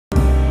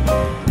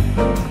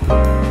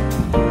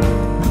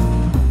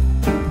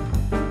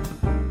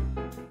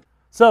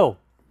So,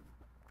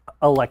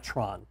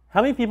 Electron.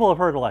 How many people have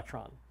heard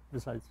Electron?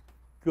 Besides,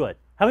 good.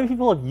 How many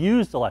people have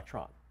used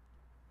Electron?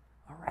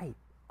 All right,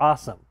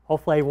 awesome.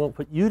 Hopefully I won't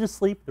put you to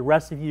sleep. The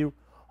rest of you,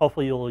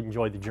 hopefully you'll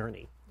enjoy the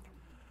journey.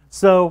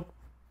 So,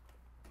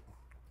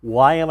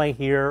 why am I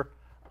here?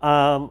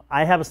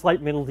 I have a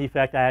slight mental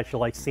defect. I actually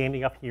like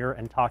standing up here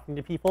and talking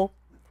to people.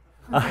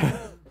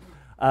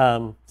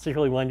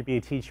 Secretly wanted to be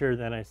a teacher.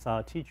 Then I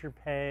saw teacher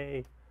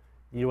pay,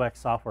 UX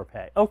software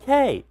pay.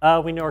 Okay,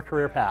 we know our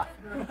career path.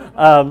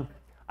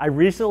 I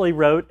recently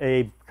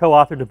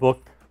co-authored a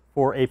book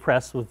for a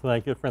press with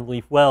my good friend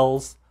Leif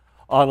Wells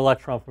on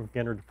Electron from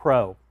beginner to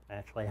pro. I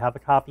actually have a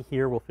copy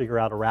here. We'll figure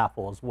out a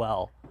raffle as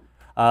well.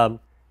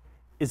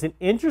 It's an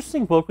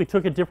interesting book. We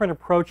took a different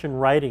approach in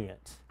writing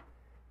it.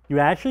 You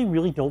actually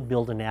really don't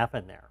build an app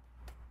in there.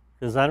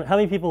 Because how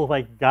many people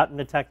have gotten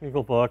the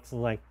technical books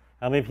and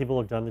how many people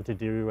have done the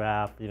to-do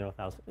app?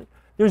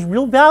 There's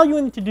real value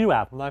in the to-do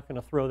app. I'm not going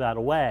to throw that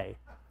away.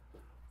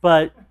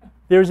 But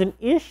there's an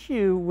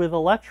issue with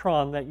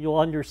Electron that you'll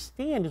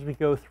understand as we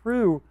go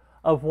through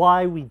of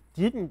why we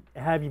didn't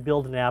have you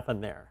build an app in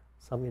there.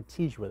 So I'm going to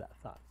tease you with that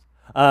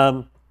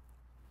thought.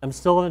 I'm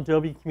still an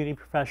Adobe community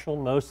professional,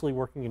 mostly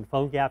working in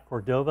PhoneGap,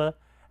 Cordova,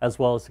 as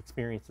well as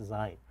experience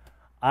design.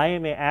 I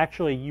am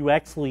actually a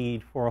UX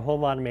lead for a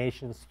home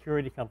automation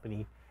security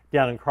company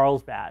down in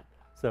Carlsbad.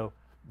 So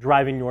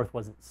driving north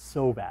wasn't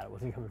so bad. It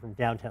wasn't coming from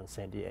downtown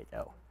San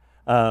Diego.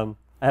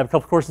 I have a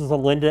couple courses on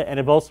Lynda, and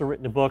I've also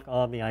written a book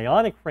on the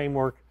Ionic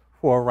framework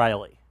for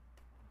O'Reilly.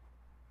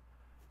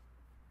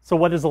 So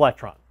what is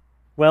Electron?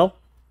 Well,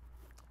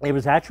 it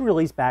was actually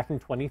released back in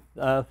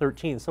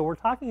 2013. So we're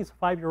talking it's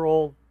a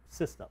 5-year-old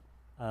system.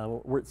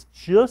 Where it's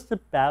just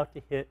about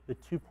to hit the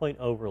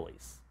 2.0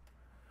 release.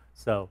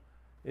 So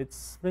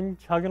it's been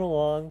chugging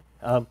along.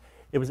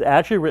 It was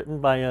actually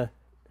written by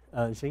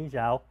Xing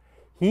Zhao.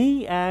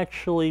 He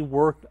actually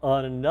worked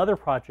on another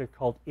project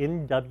called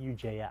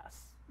NWJS,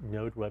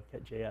 Node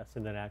WebKit.js,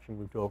 and then actually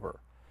moved over.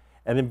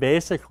 And then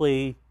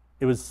basically,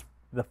 it was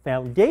the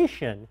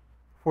foundation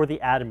for the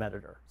Atom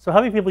editor. So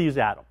how many people use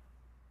Atom?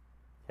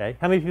 Okay.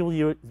 How many people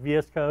use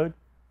VS Code?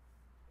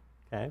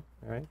 Okay.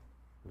 All right.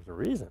 There's a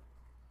reason.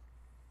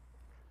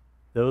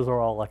 Those are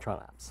all Electron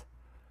apps.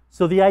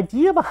 So the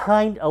idea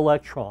behind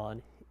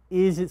Electron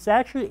is it's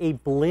actually a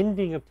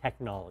blending of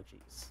technologies.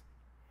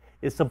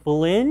 It's a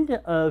blend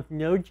of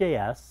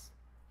Node.js.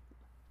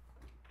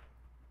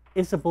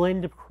 It's a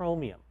blend of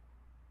Chromium,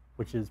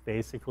 which is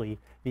basically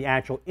the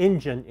actual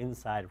engine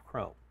inside of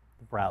Chrome,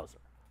 the browser.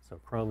 So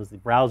Chrome is the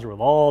browser with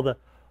all the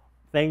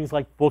things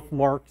like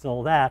bookmarks and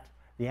all that.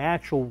 The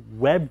actual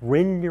web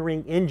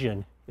rendering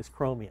engine is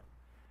Chromium.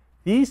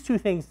 These two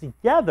things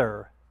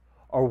together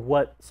are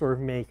what sort of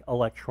make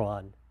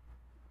Electron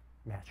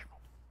magical.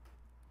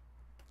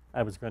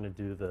 I was going to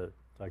do the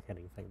dog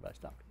heading thing, but I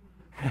stopped.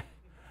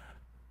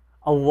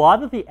 A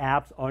lot of the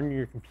apps on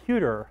your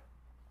computer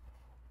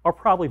are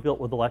probably built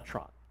with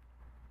Electron.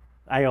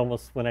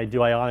 When I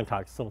do Ionic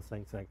talks, some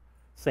things like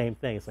same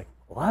thing. It's like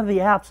a lot of the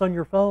apps on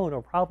your phone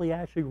are probably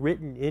actually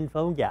written in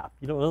PhoneGap.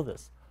 You don't know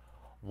this.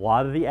 A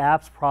lot of the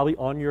apps probably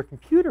on your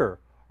computer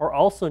are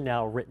also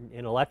now written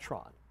in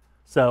Electron.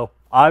 So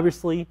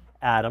obviously,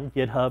 Atom,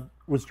 GitHub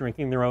was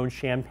drinking their own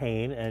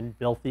champagne and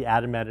built the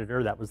Atom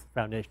editor. That was the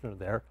foundation of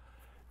there.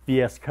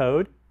 VS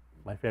Code,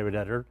 my favorite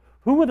editor.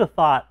 Who would have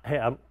thought, hey,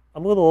 I'm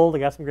a little old, I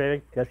got some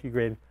grading, got a few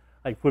grading.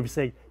 Would be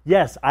saying,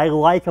 yes, I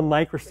like a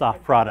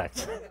Microsoft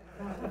product.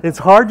 It's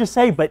hard to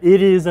say, but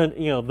it is,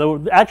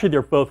 actually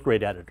they're both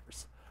great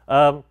editors.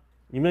 You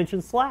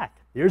mentioned Slack.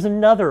 There's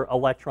another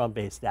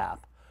Electron-based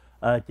app.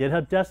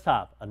 GitHub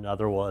Desktop,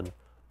 another one.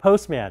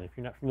 Postman, if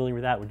you're not familiar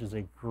with that, which is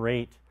a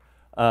great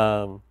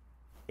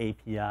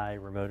API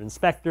remote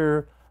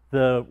inspector,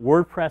 the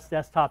WordPress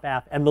desktop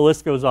app, and the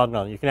list goes on and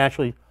on. You can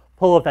actually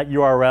pull up that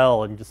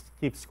URL and just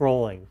keep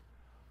scrolling.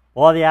 A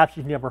lot of the apps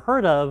you've never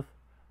heard of,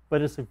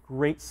 but it's a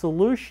great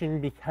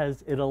solution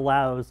because it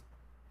allows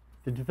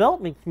the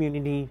development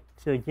community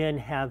to, again,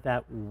 have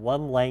that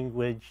one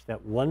language,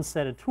 that one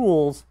set of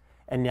tools,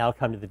 and now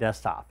come to the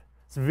desktop.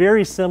 It's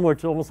very similar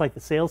to almost like the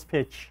sales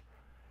pitch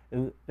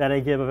that I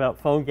give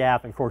about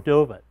PhoneGap and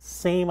Cordova.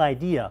 Same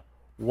idea,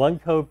 one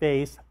code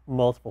base,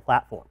 multiple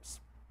platforms.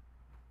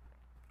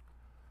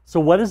 So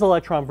what does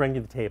Electron bring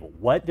to the table?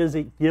 What does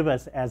it give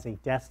us as a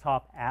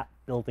desktop app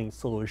building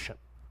solution?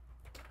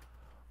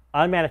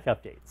 Automatic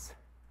updates.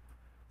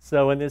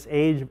 So in this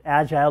age of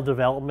agile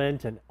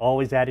development and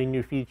always adding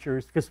new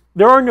features, because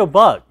there are no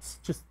bugs,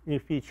 just new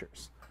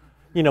features.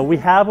 We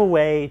have a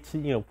way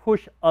to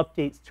push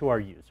updates to our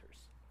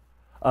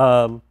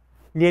users.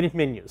 Native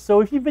menus. So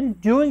if you've been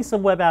doing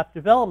some web app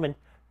development,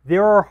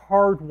 there are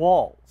hard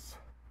walls.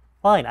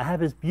 Fine, I have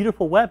this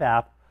beautiful web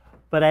app,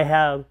 but I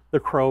have the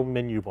Chrome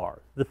menu bar,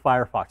 the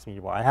Firefox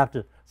menu bar. I have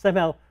to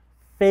somehow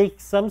fake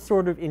some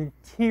sort of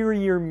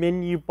interior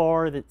menu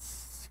bar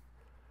that's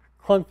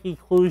clunky,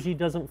 kludgy,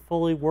 doesn't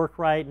fully work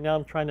right. Now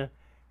I'm trying to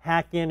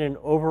hack in and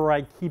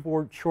override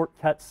keyboard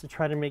shortcuts to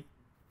try to make.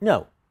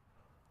 No,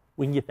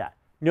 we can get that.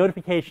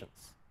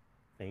 Notifications.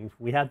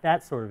 We have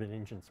that sort of an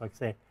engine. So I can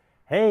say,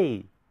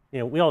 hey,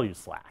 we all use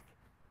Slack.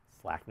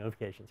 Slack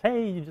notifications.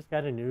 Hey, you just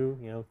got a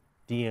new,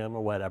 DM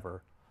or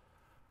whatever.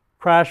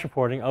 Crash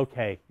reporting.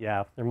 Okay,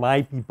 yeah, there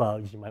might be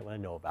bugs. You might want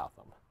to know about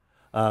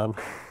them.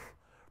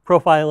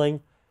 Profiling,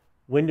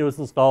 Windows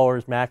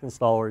installers, Mac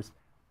installers,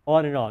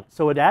 on and on.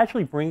 So it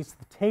actually brings to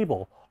the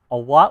table a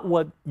lot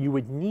what you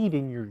would need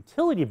in your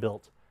utility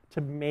built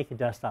to make a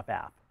desktop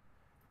app,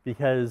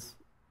 because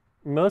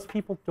most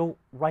people don't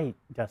write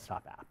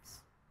desktop apps.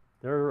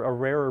 They're a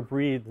rarer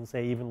breed than,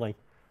 say, even like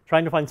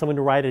trying to find someone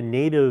to write a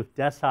native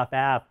desktop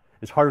app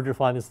is harder to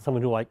find than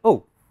someone who like,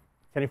 oh,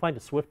 can I find a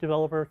Swift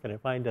developer? Can I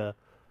find a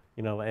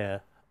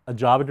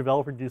Java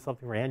developer to do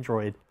something for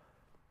Android?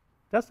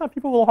 Desktop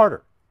people a little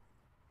harder.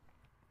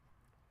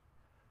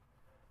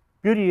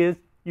 Beauty is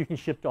you can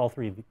ship to all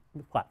three of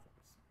the platforms.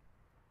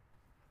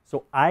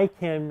 So I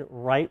can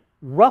write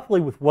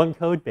roughly with one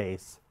code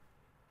base,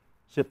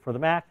 ship for the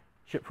Mac,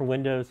 ship for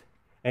Windows,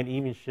 and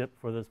even ship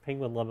for those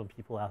penguin-loving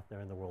people out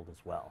there in the world as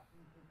well.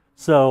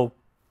 So,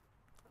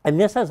 and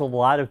this has a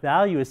lot of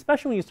value,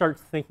 especially when you start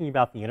thinking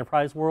about the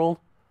enterprise world,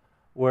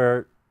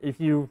 where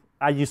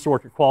I used to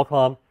work at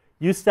Qualcomm,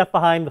 you step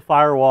behind the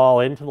firewall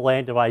into the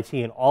land of IT,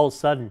 and all of a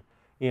sudden,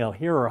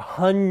 here are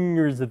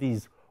hundreds of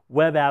these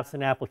web apps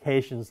and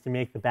applications to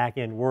make the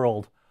back-end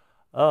world.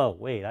 Oh,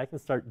 wait, I can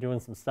start doing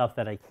some stuff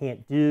that I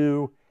can't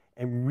do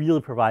and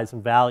really provide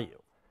some value.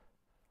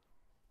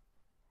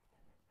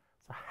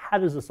 So how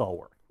does this all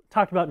work?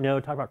 Talked about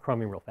Node, talked about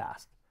Chromium real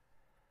fast.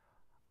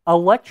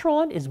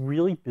 Electron is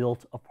really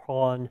built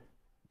upon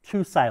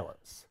two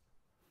silos.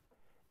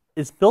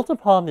 It's built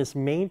upon this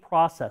main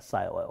process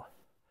silo,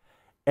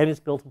 and it's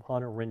built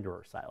upon a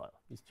renderer silo.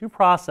 These two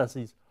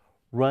processes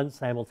run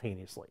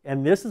simultaneously.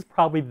 And this is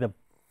probably the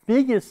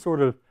biggest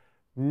sort of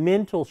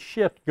mental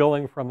shift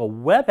going from a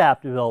web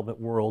app development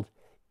world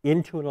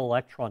into an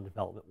Electron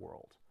development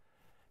world.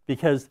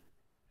 Because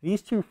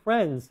these two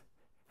friends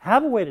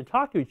have a way to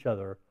talk to each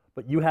other,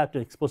 but you have to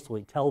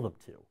explicitly tell them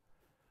to.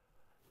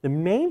 The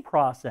main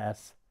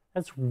process,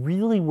 that's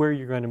really where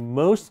you're going to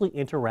mostly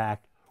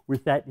interact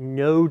with that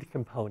node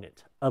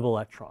component of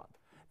Electron.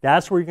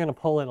 That's where you're going to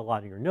pull in a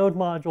lot of your node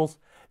modules.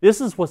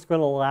 This is what's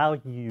going to allow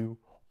you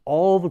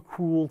all the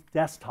cool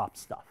desktop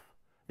stuff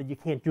that you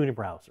can't do in a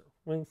browser.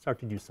 We can start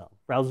to do some.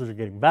 Browsers are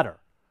getting better.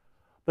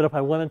 But if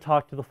I want to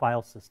talk to the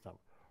file system,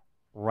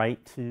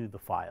 write to the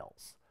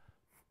files,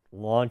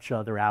 launch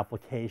other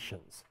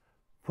applications,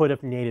 put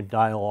up native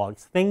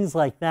dialogues, things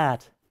like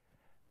that,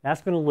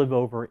 that's going to live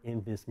over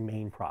in this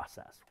main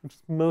process, which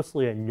is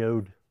mostly a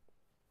node.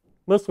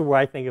 Mostly where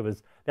I think of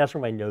as that's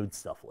where my node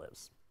stuff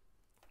lives.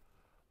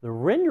 The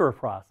renderer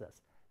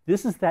process,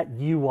 this is that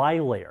UI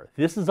layer.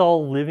 This is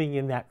all living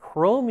in that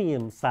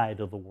Chromium side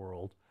of the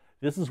world.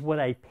 This is what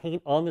I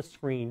paint on the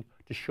screen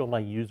to show my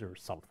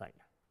users something.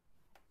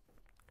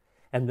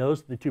 And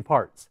those are the two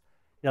parts.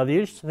 Now, the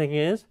interesting thing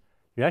is,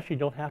 you actually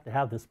don't have to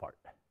have this part.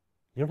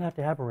 You don't have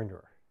to have a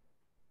renderer.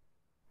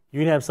 You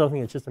can have something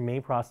that's just a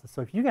main process.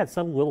 So if you got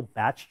some little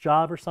batch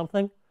job or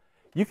something,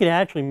 you can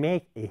actually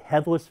make a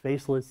headless,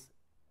 faceless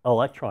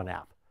Electron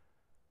app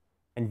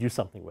and do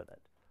something with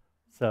it.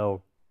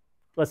 So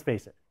let's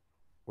face it,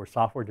 we're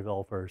software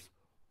developers,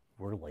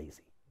 we're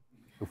lazy.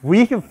 If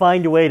we can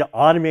find a way to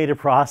automate a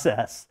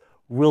process,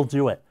 we'll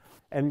do it.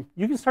 And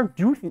you can start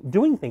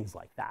doing things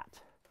like that.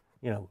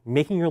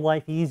 Making your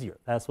life easier.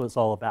 That's what it's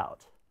all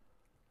about.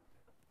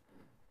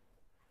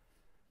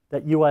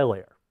 That UI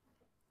layer.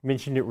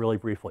 Mentioned it really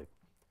briefly.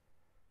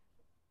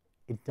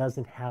 It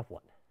doesn't have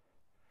one.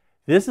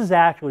 This is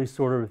actually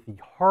sort of the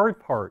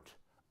hard part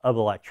of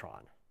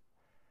Electron.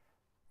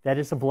 That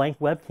is a blank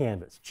web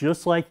canvas,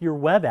 just like your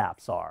web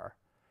apps are.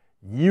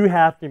 You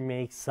have to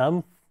make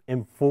some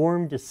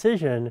informed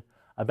decision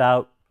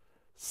about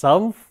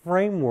some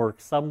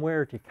framework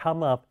somewhere to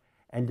come up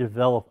and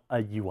develop a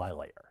UI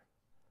layer.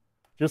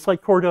 Just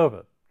like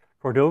Cordova.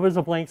 Cordova is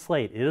a blank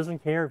slate. It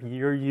doesn't care if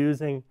you're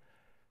using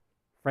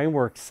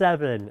Framework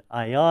 7,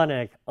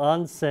 Ionic,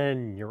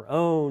 Onsen, your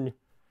own.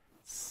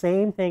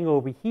 Same thing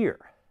over here.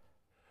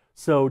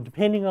 So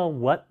depending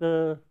on what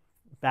the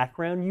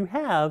background you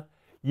have,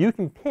 you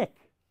can pick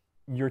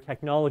your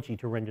technology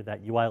to render that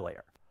UI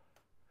layer.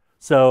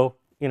 So,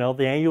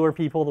 the Angular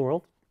people in the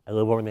world, I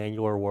live over in the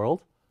Angular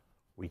world,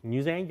 we can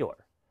use Angular.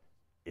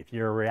 If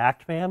you're a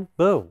React fan,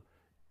 boom.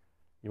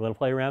 You want to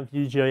play around with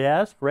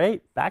Vue.js?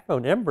 Great.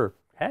 Backbone, Ember,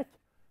 heck.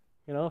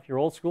 If you're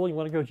old school, you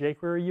want to go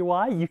jQuery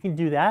UI, you can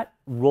do that,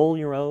 roll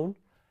your own.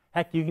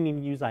 Heck, you can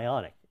even use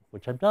Ionic,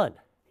 which I've done.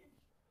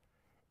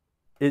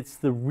 It's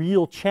the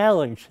real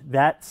challenge.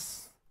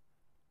 That's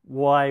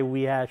why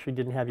we actually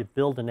didn't have you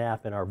build an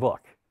app in our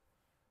book.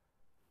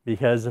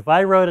 Because if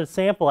I wrote a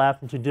sample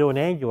app to do an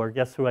Angular,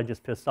 guess who I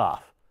just pissed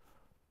off?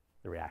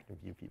 The React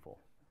and Vue people.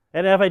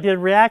 And if I did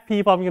React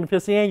people, I'm going to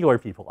piss the Angular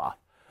people off.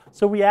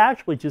 So we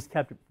actually just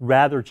kept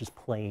rather just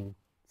plain,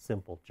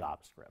 simple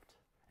JavaScript.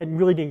 And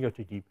really didn't go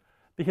too deep.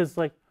 Because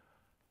all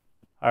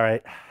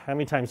right, how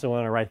many times do I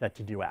want to write that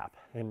to-do app?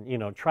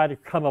 And, try to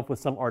come up with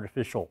some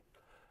artificial.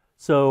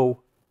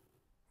 So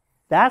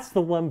that's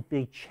the one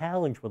big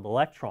challenge with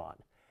Electron,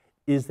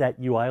 is that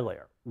UI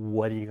layer.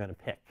 what are you going to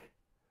pick?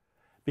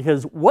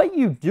 Because what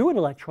you do in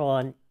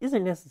Electron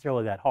isn't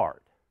necessarily that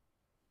hard.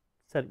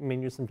 Set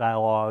menus, some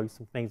dialogues,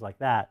 some things like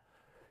that.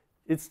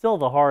 It's still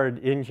the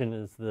hard engine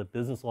is the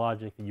business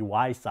logic, the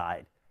UI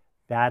side.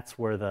 That's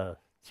where the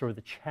sort of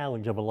the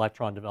challenge of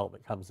Electron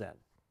development comes in.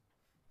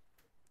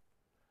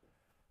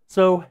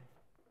 So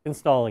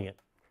installing it,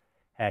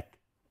 heck,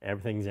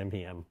 everything's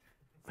NPM.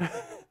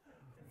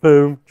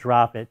 Boom,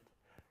 drop it.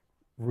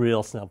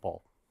 Real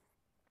simple.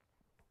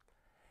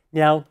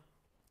 Now,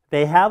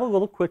 they have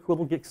a quick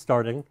little get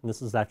starting. And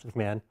this is actually the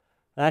command.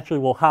 Actually,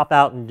 we'll hop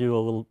out and do a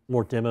little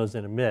more demos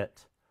in a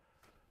bit.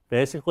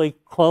 Basically,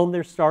 clone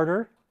their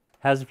starter.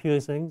 Has a few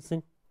things.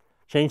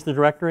 Change the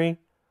directory.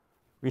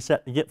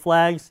 Reset the Git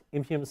flags.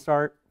 npm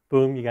start.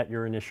 Boom, you got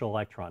your initial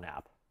Electron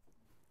app.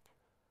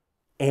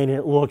 And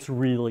it looks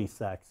really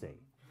sexy.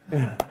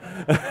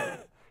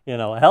 You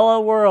know,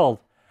 hello world.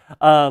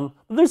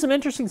 There's some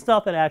interesting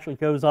stuff that actually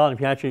goes on. If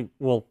you actually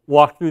will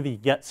walk through the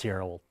gets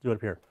here, we'll do it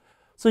up here.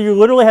 So you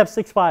literally have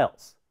 6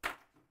 files.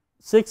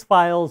 6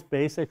 files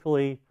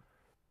basically,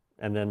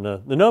 and then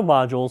the node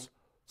modules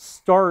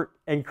start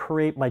and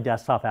create my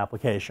desktop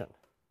application.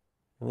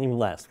 And even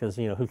less, because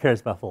you know, who cares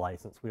about the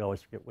license? We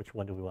always forget which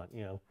one do we want,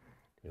 you know,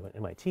 do we want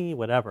MIT,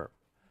 whatever.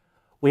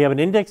 We have an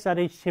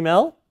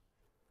index.html,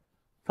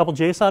 a couple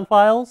JSON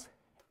files,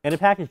 and a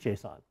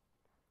package.json.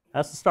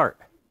 That's the start.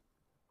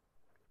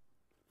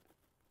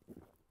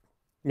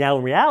 Now,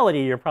 in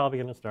reality, you're probably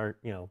going to start,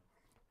 you know,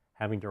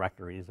 having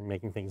directories and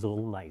making things a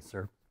little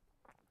nicer.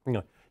 You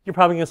know, you're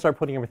probably going to start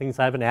putting everything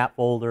inside of an app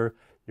folder.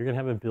 You're going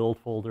to have a build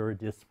folder, a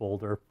dist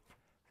folder,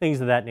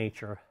 things of that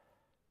nature.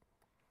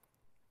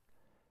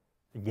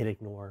 Git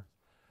ignore.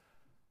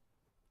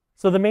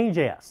 So the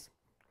main.js.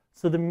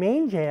 So the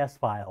main.js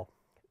file,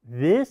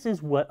 this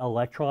is what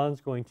Electron's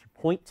going to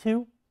point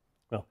to.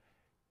 Well,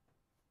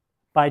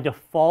 by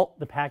default,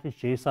 the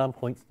package.json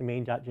points to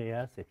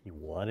main.js. If you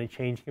want to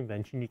change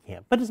convention, you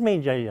can. But it's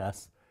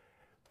main.js.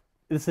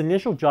 This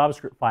initial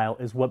JavaScript file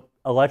is what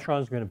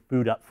Electron is going to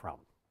boot up from.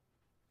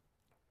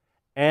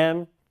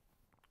 And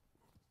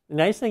the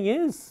nice thing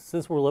is,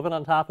 since we're living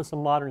on top of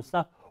some modern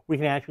stuff, we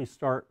can actually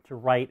start to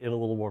write in a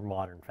little more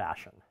modern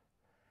fashion.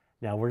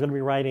 Now, we're going to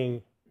be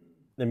writing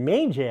the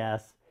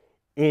main.js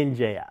in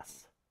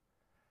JS.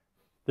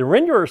 The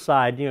renderer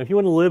side, you know, if you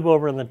want to live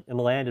over in the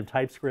land of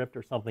TypeScript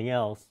or something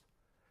else,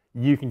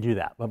 you can do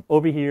that. But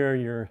over here,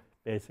 you're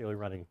basically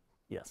running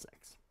ES6.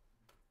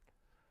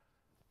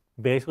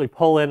 Basically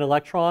pull in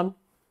Electron.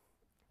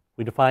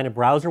 We define a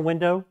browser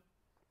window.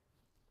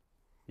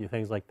 Do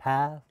things like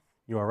path,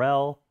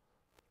 URL.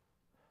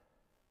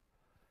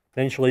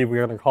 Eventually,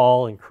 we're going to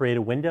call and create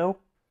a window.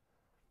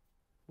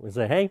 We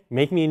say, hey,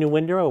 make me a new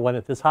window. I want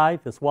it this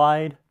height, this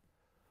wide.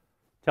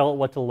 Tell it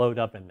what to load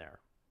up in there.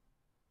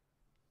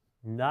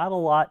 Not a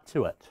lot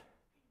to it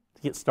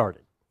to get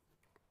started.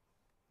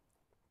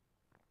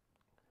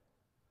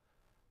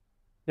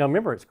 Now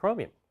remember, it's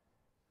Chromium.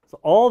 So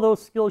all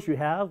those skills you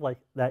have, like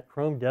that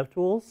Chrome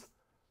DevTools,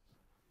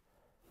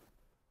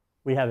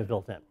 we have it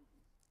built in.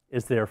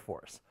 It's there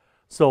for us.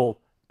 So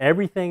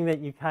everything that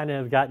you kind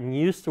of gotten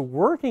used to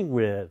working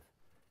with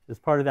as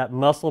part of that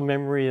muscle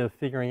memory of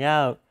figuring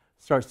out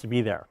starts to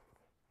be there.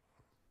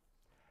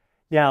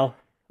 Now,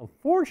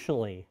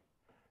 unfortunately,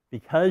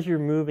 because you're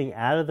moving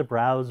out of the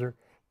browser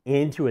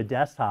into a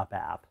desktop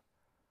app,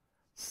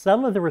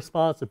 some of the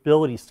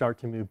responsibilities start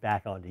to move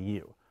back onto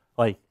you,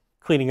 like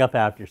cleaning up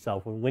after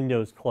yourself when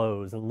windows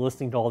close and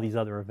listening to all these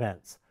other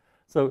events.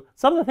 So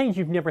some of the things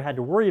you've never had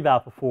to worry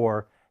about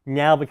before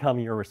now become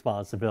your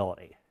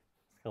responsibility.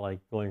 It's kind of like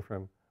going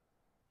from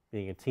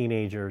being a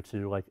teenager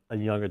to like a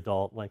young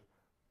adult. Like,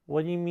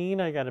 what do you mean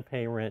I got to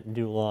pay rent and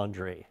do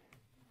laundry?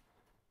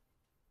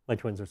 My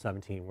twins are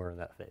 17. We're in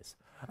that phase.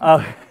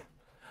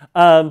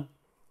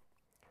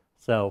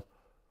 So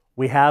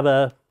we have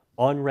a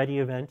on-ready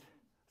event.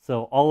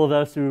 So all of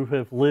us who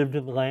have lived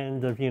in the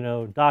land of, you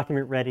know,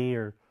 document ready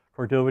or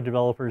Cordova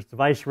developers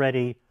device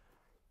ready,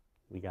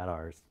 we got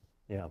ours.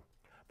 Yeah.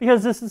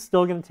 Because this is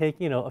still going to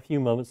take, you know, a few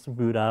moments to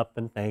boot up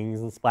and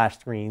things and splash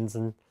screens,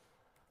 and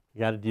you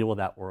got to deal with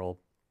that world.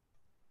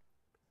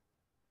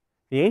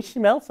 The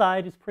HTML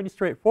side is pretty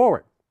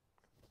straightforward.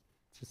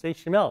 It's just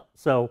HTML.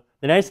 So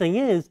the nice thing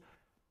is,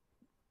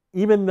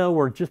 even though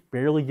we're just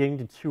barely getting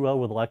to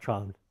 2.0 with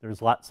Electron,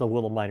 there's lots of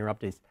little minor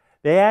updates.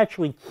 They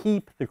actually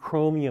keep the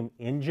Chromium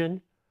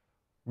engine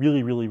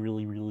really, really,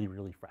 really, really,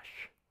 really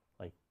fresh.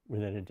 Like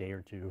within a day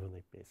or two, and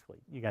they basically,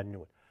 you got a new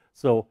one.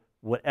 So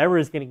whatever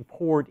is getting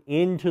poured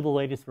into the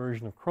latest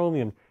version of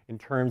Chromium in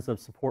terms of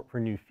support for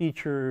new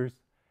features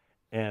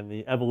and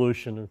the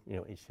evolution of, you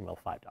know, HTML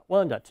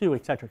 5.1, .2,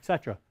 et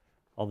cetera,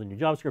 all the new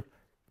JavaScript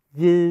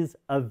is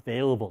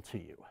available to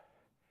you.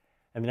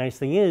 And the nice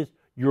thing is,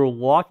 you're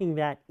locking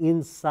that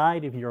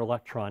inside of your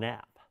Electron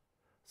app.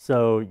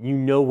 So you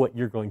know what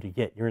you're going to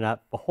get. You're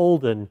not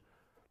beholden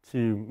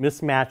to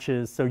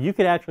mismatches. So you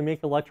could actually make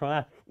an Electron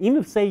app. Even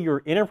if, say,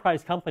 your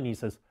enterprise company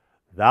says,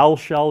 thou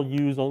shall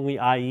use only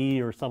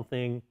IE or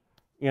something,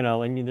 you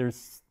know, I mean,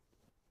 there's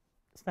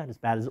it's not as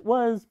bad as it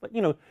was, but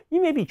you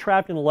may be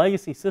trapped in a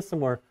legacy system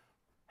where,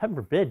 heaven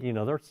forbid,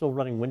 they're still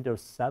running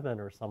Windows 7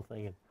 or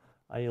something and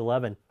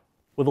IE11.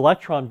 With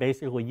Electron,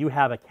 basically, you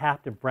have a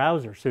captive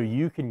browser, so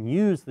you can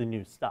use the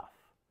new stuff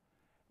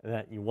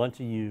that you want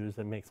to use,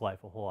 and makes life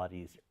a whole lot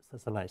easier. So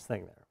that's a nice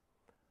thing there.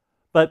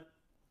 But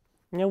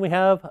we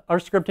have our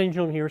script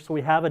engine here, so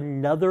we have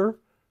another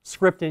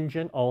script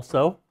engine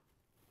also,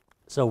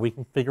 so we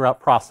can figure out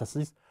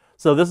processes.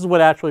 So this is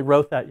what actually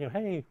wrote that,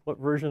 hey, what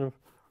version of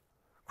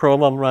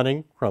Chrome I'm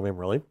running, Chromium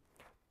really,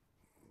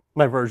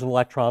 my version of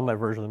Electron, my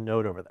version of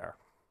Node over there.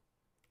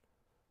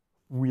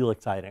 Real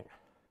exciting.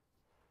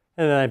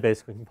 And then I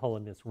basically can pull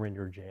in this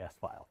render.js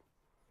file.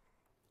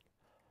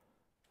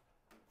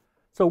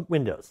 So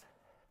Windows.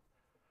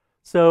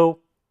 So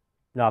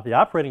not the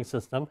operating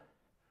system,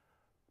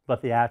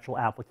 but the actual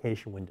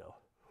application window.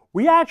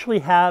 We actually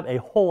have a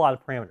whole lot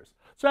of parameters.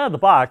 So out of the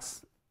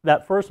box,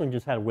 that first one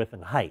just had width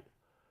and height.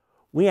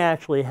 We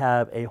actually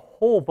have a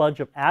whole bunch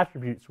of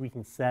attributes we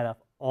can set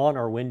up on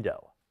our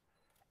window.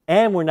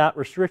 And we're not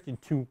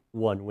restricted to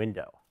one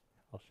window.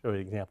 I'll show you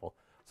an example.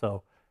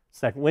 So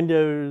second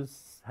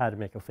windows, how to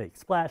make a fake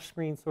splash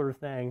screen sort of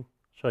thing.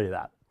 Show you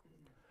that.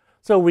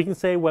 So we can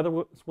say whether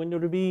this window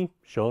to be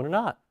shown or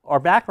not. Our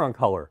background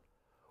color.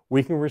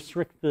 We can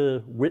restrict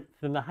the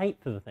width and the height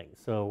to the thing.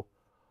 So,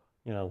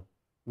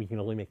 we can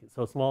only make it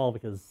so small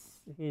because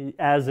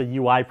as a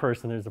UI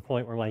person, there's a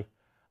point where I'm like,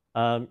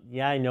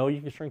 yeah, I know you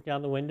can shrink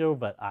down the window,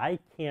 but I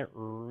can't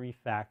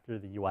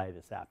refactor the UI of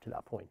this app to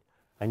that point.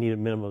 I need a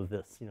minimum of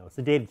this. It's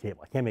a data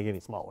table. I can't make it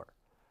any smaller.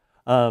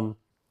 I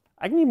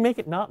can even make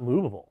it not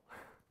movable.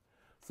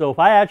 So if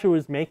I actually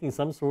was making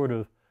some sort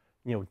of,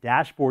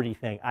 dashboardy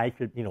thing, I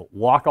could,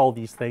 lock all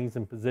these things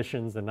in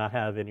positions and not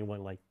have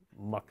anyone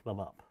muck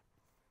them up.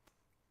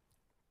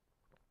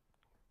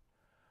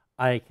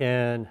 I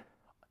can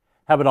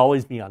have it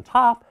always be on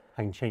top.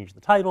 I can change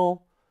the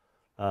title.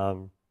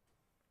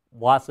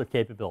 Lots of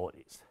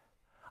capabilities.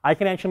 I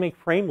can actually make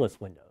frameless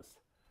windows.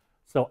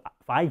 So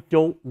if I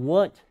don't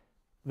want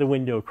the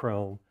window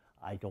Chrome,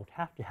 I don't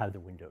have to have the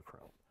window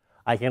Chrome.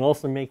 I can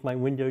also make my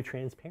window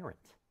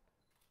transparent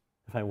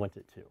if I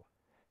wanted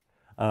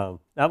to.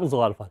 That was a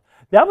lot of fun.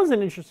 That was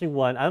an interesting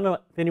one. I don't know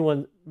if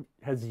anyone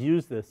has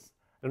used this.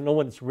 I don't know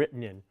what it's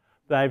written in,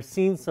 but I've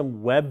seen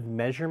some web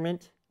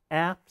measurement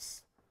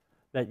apps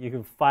that you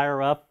can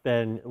fire up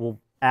and it will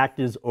act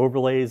as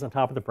overlays on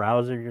top of the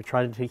browser. You're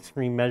trying to take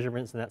screen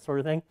measurements and that sort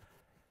of thing.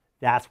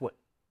 That's what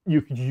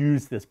you could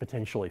use this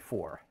potentially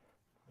for.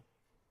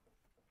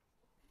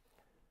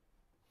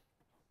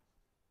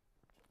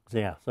 So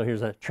yeah, so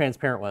here's a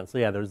transparent one. So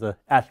yeah, there's the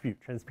attribute,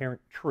 transparent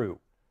true.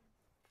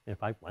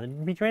 If I wanted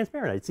to be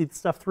transparent, I'd see the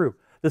stuff through.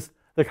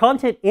 The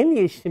content in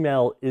the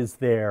HTML is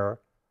there,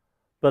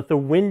 but the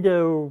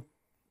window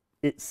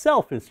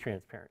itself is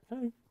transparent.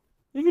 So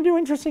you can do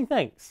interesting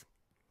things.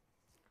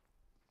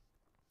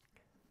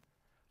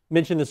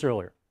 Mentioned this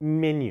earlier,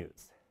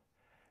 menus.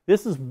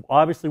 This is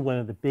obviously one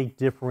of the big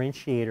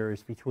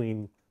differentiators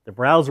between the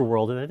browser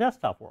world and the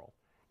desktop world.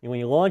 And when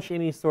you launch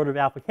any sort of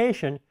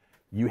application,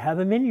 you have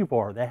a menu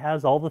bar that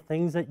has all the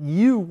things that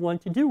you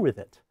want to do with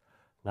it,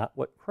 not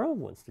what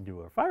Chrome wants to do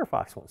or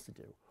Firefox wants to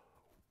do.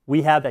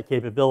 We have that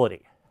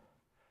capability.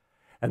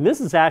 And this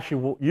is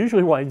actually what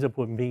usually winds up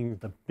with being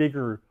the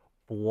bigger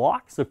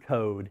blocks of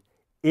code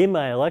in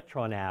my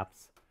Electron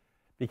apps,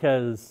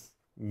 because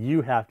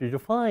you have to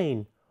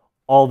define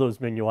all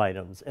those menu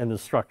items and the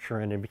structure,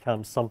 and it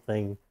becomes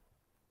something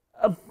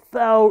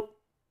about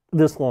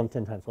this long,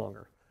 10 times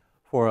longer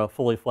for a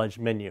fully fledged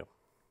menu.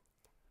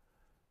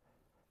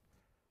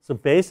 So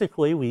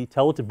basically, we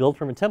tell it to build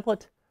from a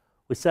template,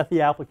 we set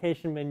the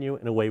application menu,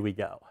 and away we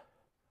go.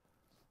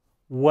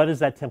 What does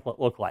that template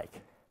look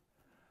like?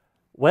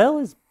 Well,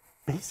 it's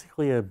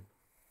basically a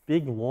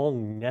big,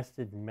 long,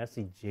 nested,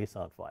 messy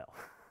JSON file.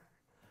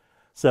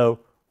 So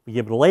we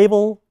give it a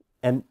label,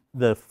 and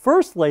the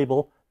first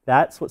label,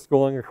 that's what's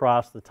going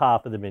across the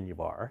top of the menu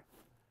bar.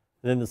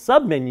 And then the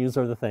submenus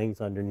are the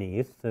things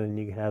underneath, and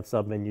you can have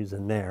submenus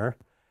in there.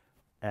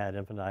 Add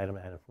infinite item,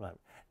 add infinite item.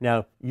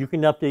 Now, you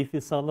can update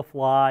this on the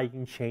fly. You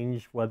can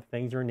change what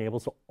things are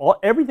enabled. So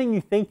everything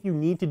you think you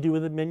need to do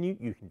with a menu,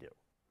 you can do.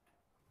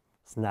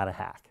 It's not a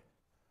hack.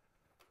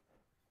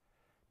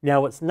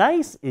 Now, what's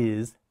nice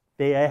is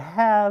they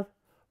have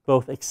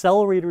both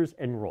accelerators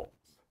and roles.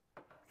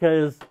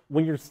 Because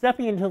when you're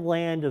stepping into the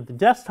land of the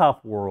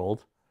desktop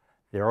world,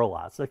 there are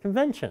lots of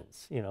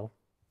conventions,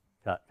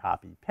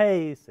 copy,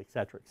 paste, et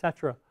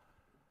cetera,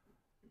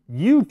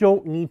 You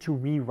don't need to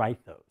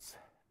rewrite those.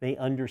 They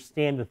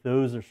understand that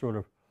those are sort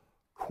of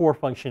core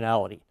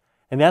functionality.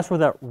 And that's where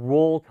that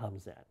role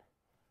comes in.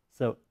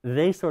 So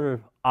they sort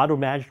of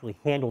automatically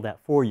handle that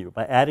for you.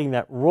 By adding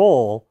that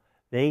role,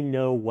 they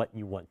know what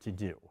you want to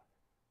do.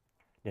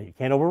 Now, you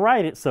can't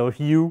override it, so if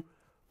you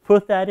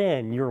put that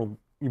in, you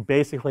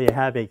basically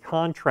have a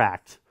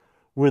contract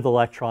with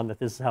Electron that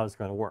this is how it's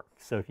going to work.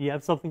 So if you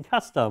have something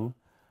custom,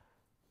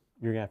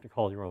 you're going to have to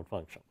call your own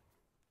function.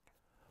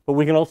 But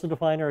we can also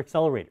define our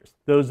accelerators.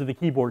 Those are the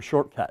keyboard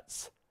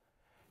shortcuts.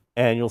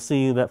 And you'll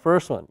see that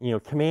first one,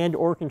 command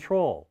or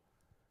control.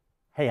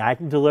 Hey, I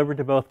can deliver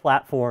to both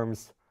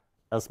platforms.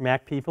 Us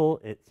Mac people,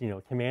 it's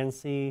Command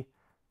C.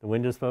 The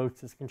Windows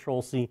folks, it's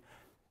Control C.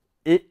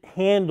 It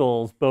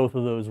handles both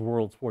of those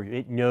worlds for you.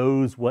 It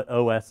knows what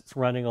OS it's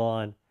running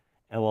on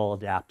and will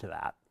adapt to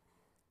that.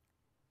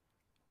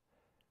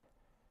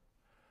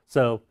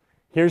 So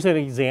here's an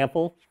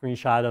example,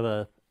 screenshot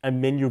of a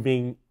menu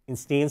being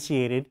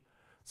instantiated.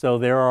 So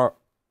there are,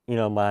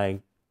 my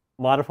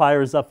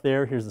modifiers up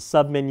there. Here's a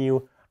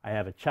submenu. I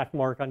have a check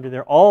mark under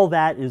there. All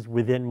that is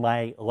within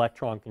my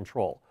Electron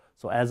control.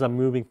 So as I'm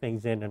moving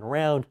things in and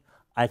around,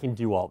 I can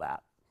do all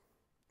that.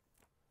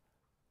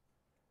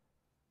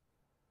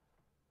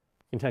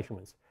 Contextual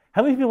menus.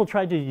 How many people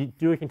tried to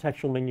do a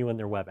contextual menu in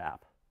their web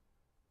app?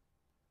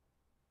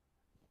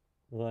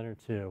 One or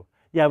two.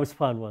 Yeah, it was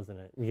fun, wasn't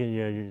it?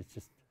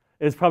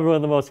 It was probably one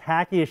of the most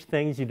hacky-ish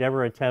things you'd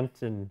ever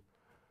attempt, and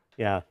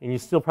yeah, and you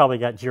still probably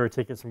got Jira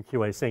tickets from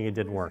QA saying it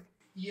didn't work.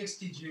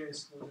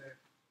 ext.js for that.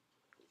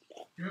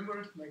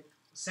 Remember, like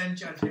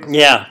send.js?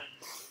 Yeah.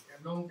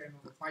 Long time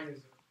ago, 5 years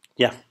ago.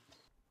 Yeah.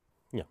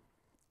 Yeah.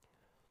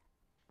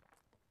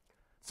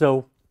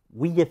 So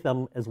we get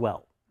them as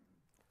well.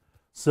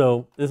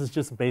 So this is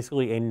just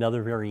basically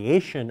another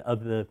variation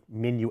of the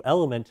menu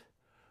element.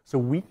 So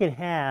we can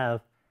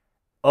have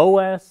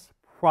OS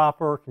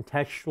proper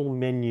contextual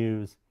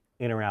menus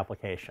in our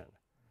application.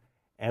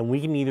 And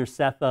we can either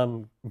set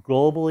them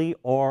globally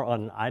or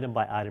on an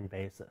item-by-item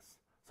basis.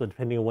 So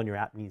depending on what your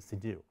app needs to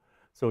do.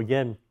 So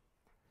again,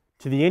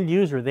 to the end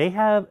user,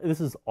 this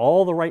is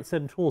all the right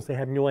set of tools. They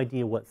have no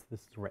idea what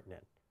this is written in.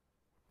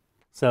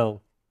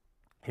 So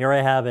here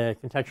I have a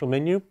contextual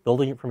menu,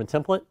 building it from a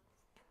template.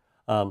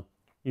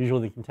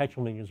 Usually the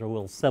contextual menus are a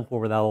little simpler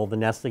without all the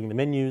nesting in the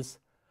menus.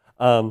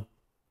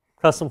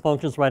 Custom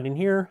functions right in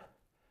here.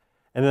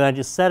 And then I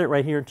just set it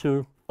right here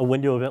to a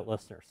window event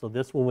listener. So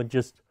this one would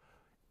just,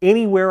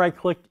 anywhere I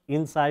clicked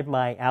inside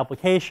my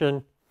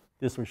application,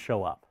 this would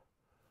show up.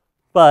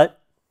 But,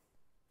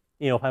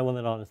 if I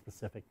wanted on a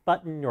specific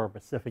button or a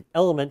specific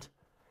element,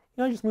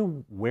 I just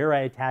move where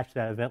I attach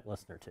that event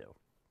listener to.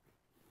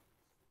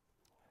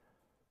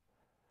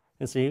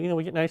 And so,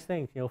 we get nice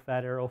things,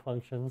 fat arrow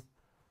functions.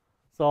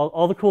 So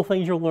all the cool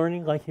things you're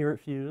learning, like here at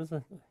Fuse,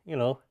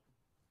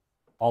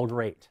 all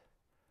great.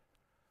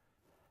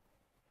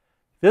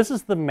 This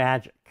is the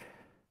magic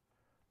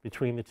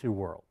between the two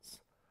worlds.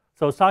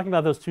 So I was talking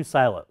about those two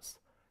silos.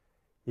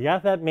 You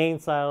got that main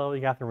silo,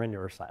 you got the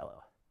renderer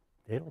silo.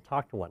 They don't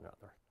talk to one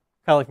another.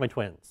 Kind of like my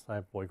twins. I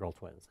have boy-girl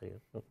twins. They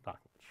don't talk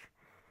much.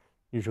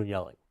 Usually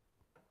yelling.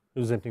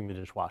 Who's emptying the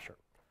dishwasher?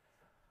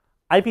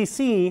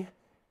 IPC,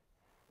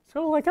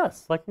 sort of like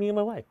us, like me and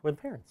my wife. We're the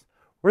parents.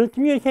 We're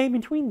communicating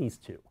between these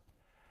two.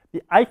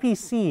 The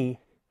IPC,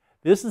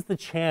 this is the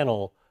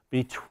channel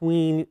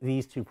between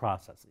these two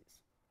processes.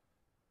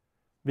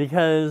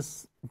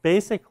 Because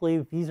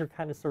basically, these are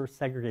kind of sort of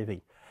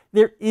segregated.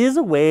 There is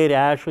a way to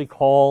actually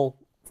call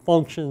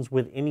functions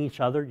within each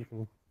other.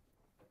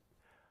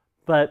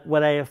 But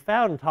what I have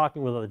found in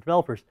talking with other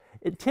developers,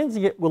 it tends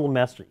to get a little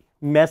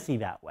messy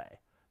that way.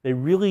 They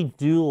really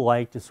do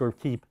like to sort of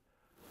keep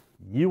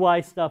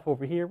UI stuff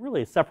over here,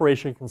 really a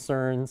separation of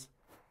concerns,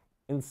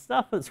 and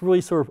stuff that's really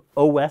sort of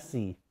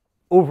OS-y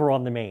over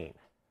on the main.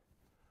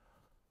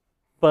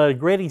 But a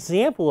great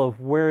example of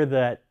where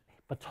that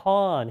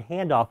baton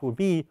handoff would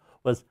be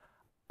was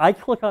I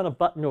click on a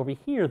button over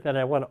here that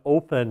I want to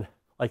open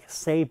like a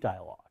save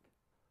dialog.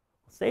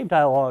 Save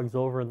dialog's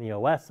over in the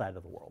OS side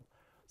of the world.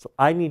 So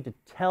I need to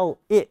tell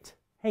it,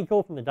 hey, go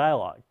open the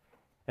dialog.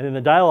 And then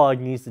the dialog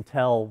needs to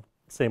tell,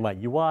 say, my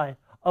UI,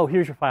 oh,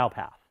 here's your file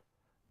path.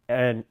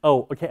 And,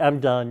 oh, okay, I'm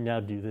done, now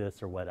do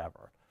this or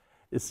whatever.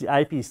 It's the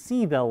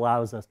IPC that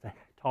allows us to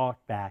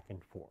talk back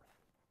and forth.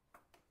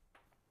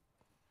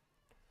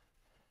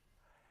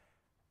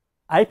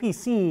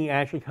 IPC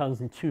actually comes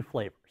in two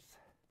flavors.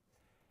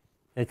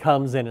 It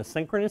comes in a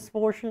synchronous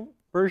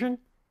version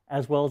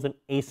as well as an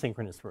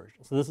asynchronous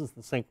version. So this is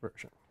the sync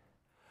version.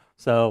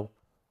 So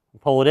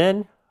pull it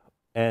in,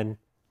 and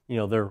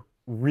they're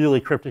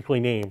really cryptically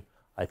named.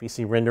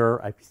 IPC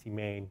renderer, IPC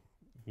main,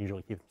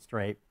 usually keep them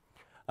straight.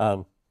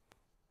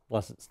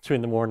 Unless it's 2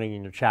 in the morning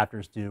and your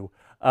chapter's due.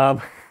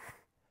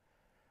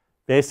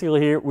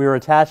 Basically here, we're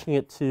attaching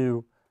it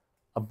to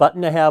a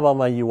button I have on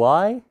my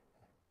UI.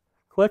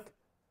 Click.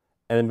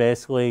 And then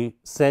basically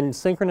send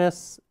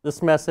synchronous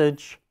this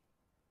message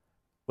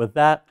with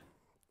that.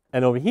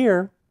 And over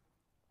here,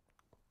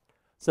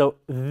 so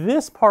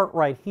this part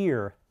right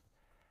here,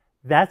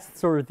 that's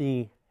sort of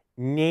the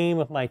name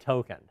of my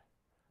token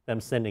that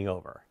I'm sending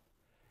over.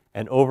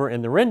 And over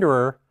in the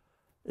renderer,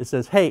 it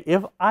says, hey,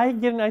 if I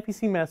get an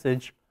IPC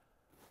message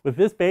with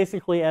this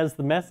basically as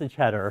the message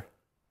header,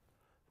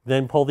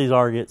 then pull these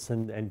argets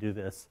and do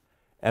this.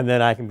 And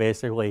then I can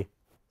basically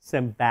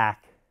send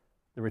back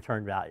the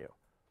return value.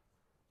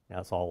 Now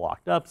it's all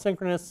locked up,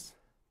 synchronous.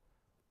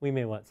 We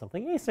may want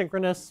something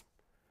asynchronous.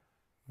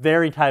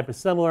 Very type of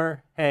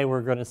similar. Hey,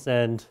 we're going to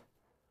send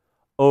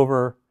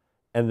over,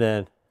 and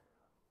then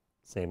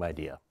same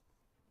idea.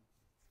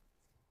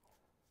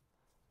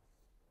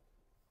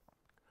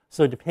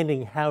 So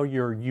depending how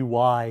your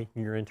UI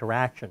and your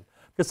interaction,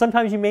 because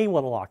sometimes you may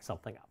want to lock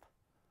something up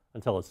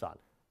until it's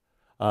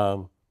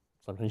done.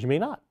 Sometimes you may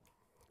not,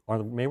 or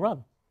it may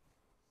run.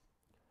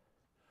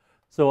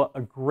 So a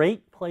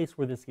great place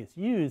where this gets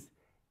used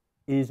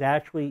is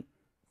actually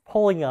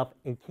pulling up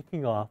and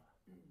kicking off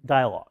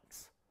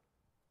dialogues.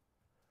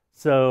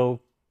 So,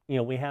 you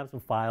know, we have some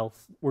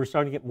files. We're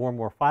starting to get more and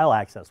more file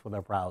access with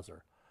our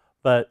browser.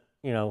 But,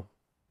 you know,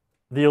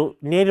 the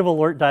native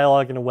alert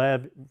dialog in a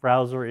web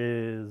browser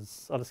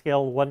is on a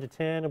scale of 1 to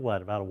 10,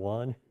 what, about a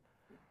 1?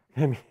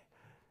 I mean,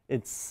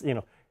 it's, you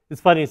know,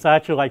 it's funny. It's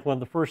actually like one of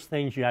the first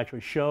things you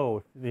actually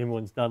show if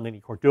anyone's done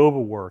any Cordova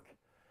work.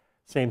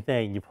 Same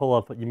thing. You pull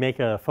up, you make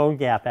a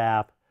PhoneGap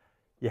app,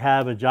 you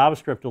have a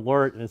JavaScript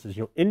alert, and it says,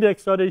 you know,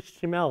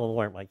 index.html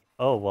alert. I'm like,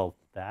 oh, well,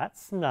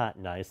 that's not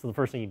nice. So the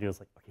first thing you do is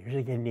like, okay, here's how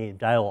you get a native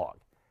dialog.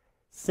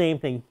 Same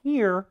thing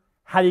here.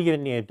 How do you get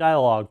a native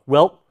dialog?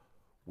 Well,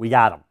 we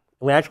got them.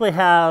 We actually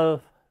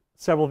have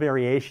several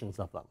variations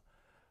of them.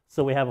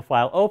 So we have a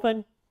file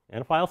open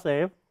and a file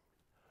save.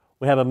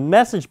 We have a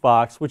message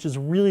box, which is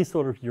really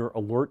sort of your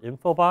alert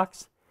info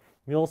box.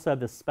 We also have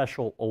this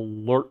special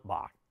alert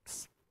box.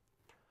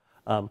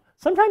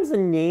 Sometimes the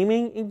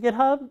naming in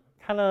GitHub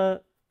kind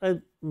of, I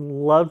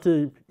love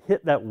to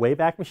hit that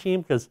Wayback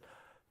Machine because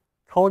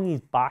calling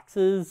these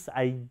boxes,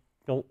 I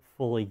don't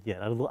fully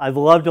get. I'd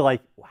love to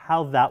like,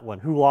 how that one,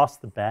 who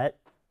lost the bet,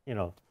 you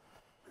know.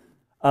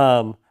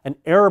 An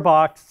error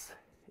box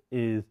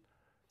is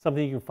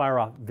something you can fire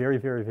off very,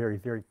 very, very,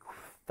 very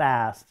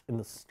fast in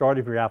the start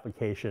of your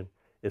application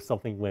if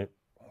something went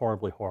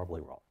horribly,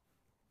 horribly wrong.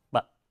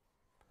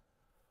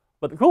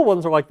 But the cool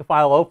ones are like the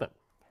file open.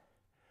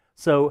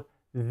 So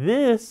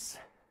this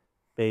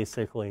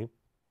basically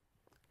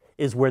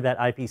is where that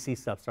IPC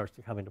stuff starts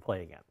to come into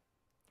play again.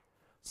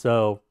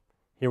 So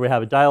here we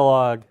have a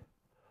dialog.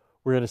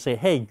 We're going to say,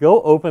 hey,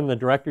 go open the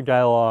directory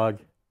dialog.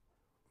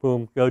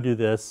 Boom, go do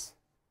this.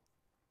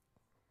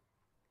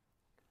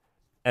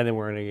 And then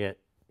we're going to get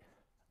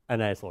a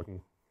nice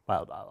looking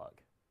file dialog.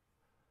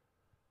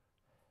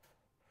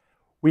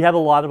 We have a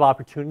lot of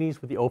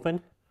opportunities with the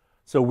open.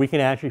 So we can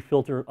actually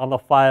filter on the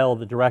file,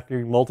 the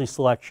directory,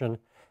 multi-selection.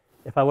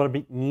 If I want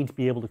to need to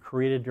be able to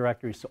create a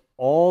directory, so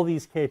all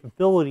these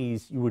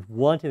capabilities you would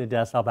want in a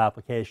desktop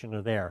application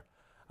are there.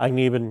 I can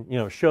even, you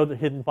know, show the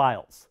hidden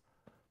files.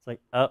 It's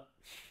like,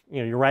 you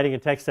know, you're writing a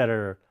text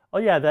editor. Oh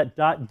yeah, that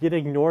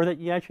 .gitignore that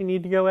you actually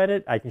need to go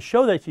edit, I can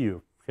show that to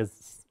you because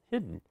it's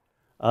hidden.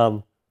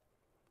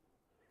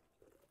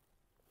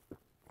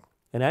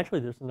 And actually,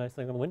 there's a nice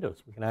thing on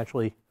Windows. We can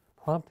actually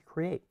prompt to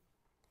create.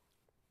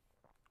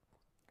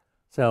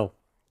 So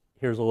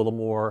here's a little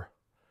more.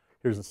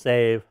 Here's a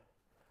save.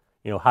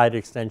 You know, hide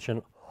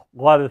extension.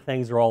 A lot of the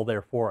things are all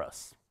there for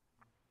us.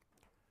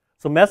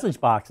 So message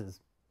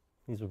boxes.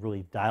 These are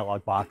really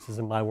dialog boxes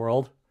in my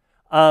world.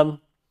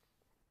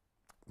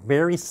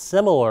 Very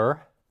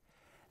similar,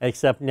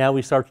 except now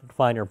we start to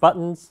define our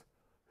buttons,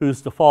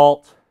 who's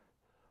default,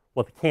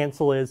 what the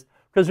cancel is.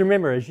 Because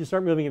remember, as you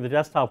start moving in the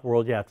desktop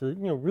world, you have to,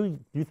 you know, really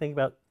do think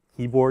about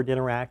keyboard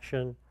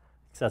interaction,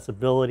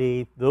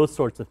 accessibility, those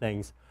sorts of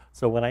things.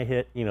 So when I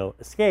hit, you know,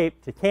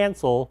 escape to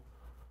cancel,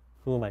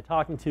 who am I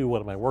talking to?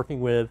 What am I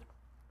working with?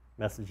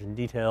 Message in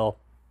detail.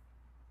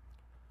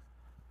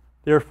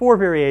 There are 4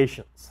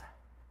 variations.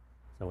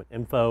 So an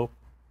info,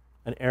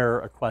 an error,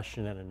 a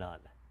question, and a none.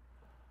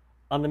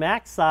 On the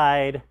Mac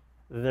side,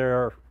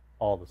 they're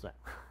all the same.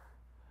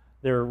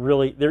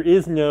 There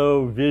is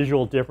no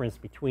visual difference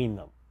between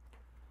them.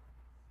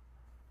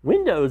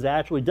 Windows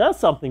actually does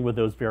something with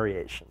those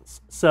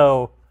variations.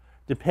 So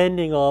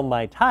depending on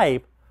my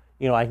type,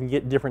 you know, I can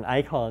get different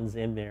icons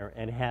in there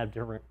and have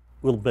different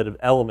little bit of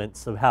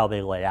elements of how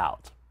they lay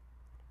out.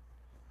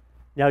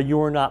 Now,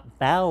 you are not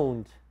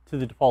bound to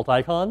the default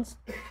icons.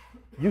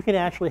 You can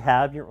actually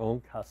have your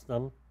own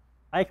custom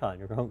icon,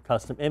 your own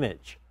custom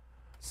image.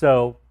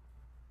 So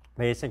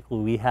basically,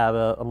 we have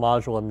a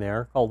module in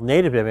there called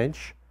native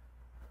image.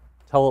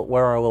 Tell it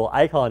where our little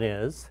icon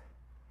is,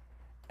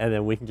 and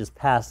then we can just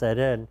pass that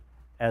in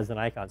as an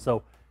icon.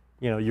 So,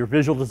 you know, your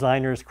visual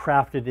designers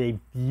crafted a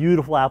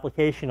beautiful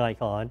application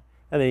icon,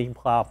 and then you can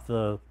plop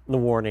the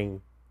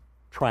warning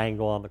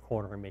triangle on the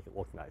corner and make it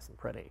look nice and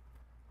pretty.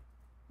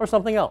 Or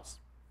something else.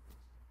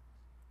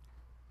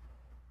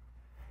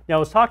 Now, I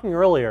was talking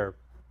earlier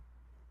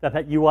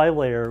that UI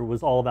layer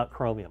was all about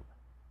Chromium.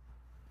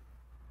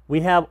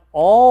 We have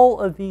all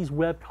of these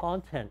web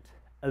content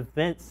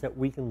events that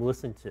we can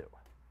listen to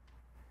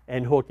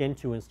and hook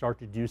into and start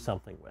to do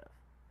something with.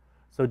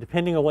 So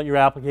depending on what your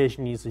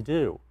application needs to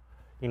do,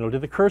 you know,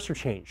 did the cursor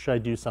change? Should I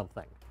do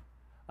something?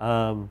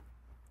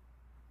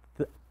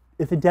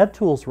 If the dev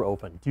tools were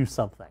open, do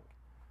something.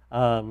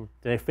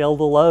 Did I fail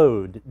to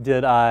load?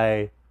 Did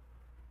I,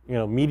 you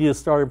know, media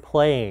started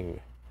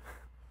playing?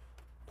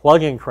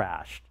 Plugin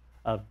crashed.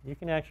 You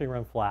can actually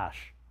run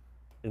Flash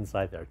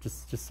inside there,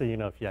 just so you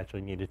know if you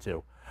actually needed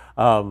to.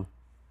 You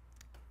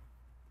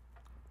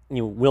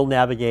know, we'll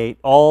navigate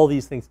all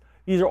these things.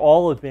 These are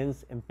all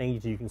events and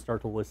things you can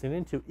start to listen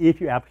into if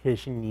your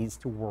application needs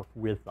to work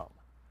with them.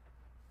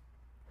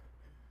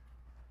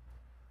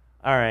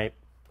 All right,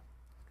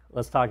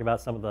 let's talk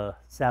about some of the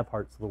sad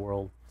parts of the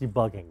world,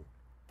 debugging.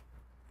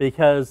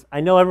 Because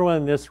I know everyone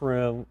in this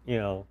room,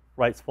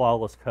 writes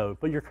flawless code,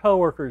 but your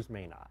coworkers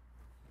may not.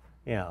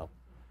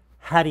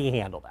 How do you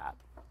handle that?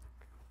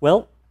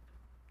 Well,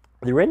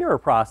 the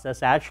renderer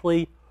process,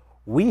 actually,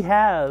 we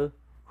have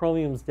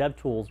Chromium's dev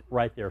tools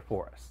right there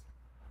for us.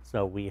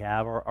 So we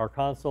have our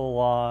console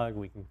log.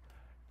 We can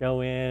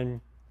go in,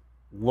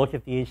 look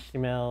at the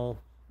HTML.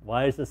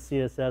 Why is the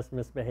CSS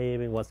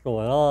misbehaving? What's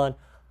going on?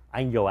 I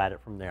can go at it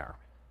from there.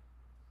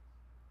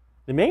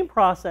 The main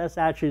process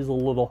actually is a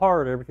little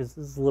harder because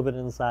this is a little bit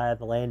inside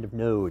the land of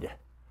Node.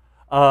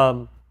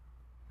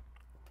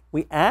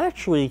 We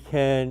actually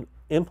can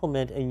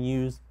implement and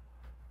use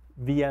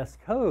VS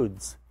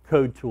Code's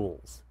code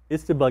tools.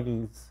 It's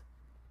debugging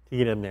to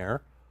get in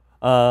there.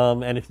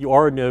 And if you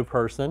are a Node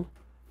person,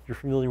 if you're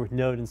familiar with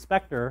Node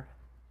Inspector,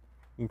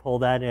 you can pull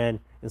that in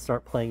and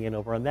start playing it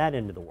over on that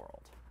end of the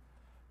world.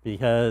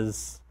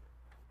 Because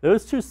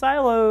those two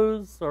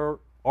silos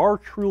are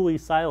truly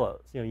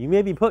silos. You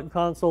may be putting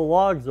console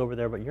logs over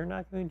there, but you're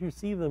not going to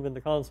see them in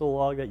the console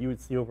log that you would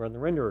see over on the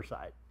renderer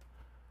side.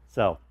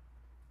 So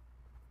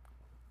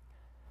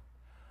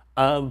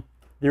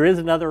there is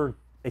another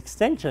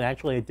extension,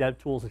 actually a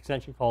DevTools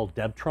extension called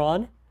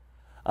Devtron.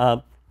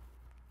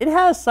 It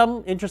has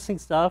some interesting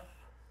stuff.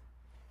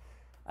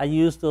 I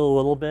used it a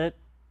little bit.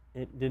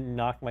 It didn't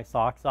knock my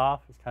socks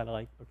off. It's kind of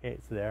like, okay,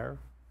 it's there.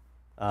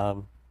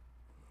 But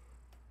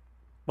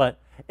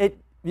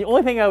the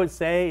only thing I would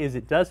say is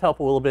it does help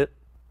a little bit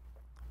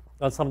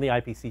on some of the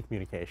IPC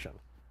communication.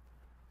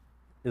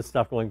 This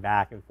stuff going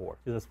back and forth.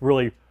 Because it's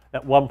really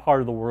that one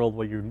part of the world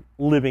where you're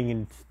living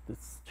in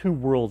two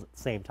worlds at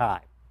the same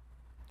time.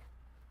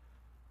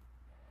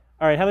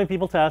 All right, how many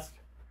people test?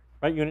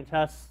 Write unit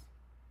tests?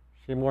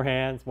 More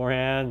hands, more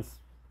hands.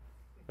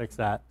 Fix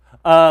that.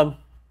 I'm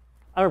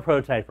a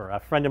prototyper. A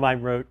friend of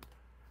mine wrote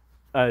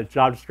a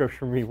job description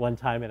for me one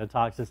time in a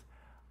talk. Says,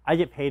 I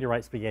get paid to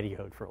write spaghetti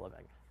code for a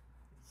living.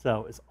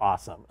 So it's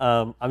awesome.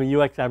 I'm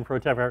a UX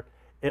prototyper.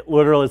 It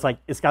literally is like,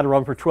 it's got to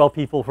run for 12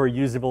 people for a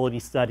usability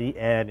study,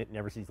 and it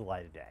never sees the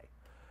light of day.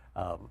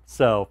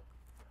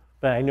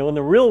 But I know in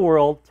the real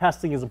world,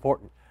 testing is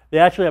important. They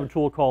actually have a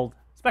tool called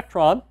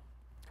Spectron,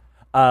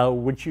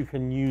 which you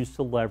can use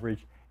to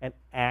leverage and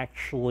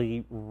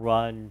actually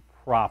run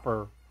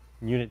proper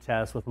unit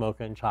tests with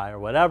Mocha and Chai or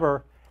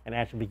whatever, and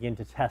actually begin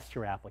to test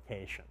your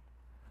application,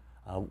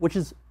 which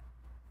is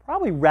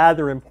probably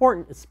rather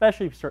important,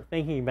 especially if you start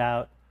thinking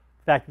about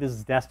the fact that this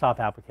is a desktop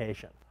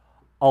application.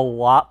 A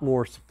lot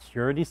more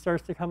security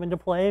starts to come into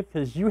play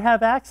because you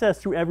have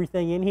access to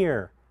everything in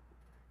here.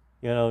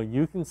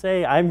 You can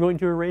say, I'm going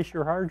to erase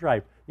your hard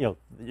drive. A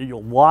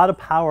lot of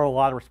power, a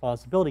lot of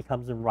responsibility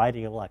comes in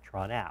writing an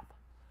Electron app.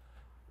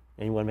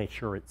 And you want to make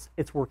sure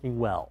it's working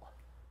well.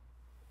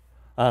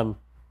 Real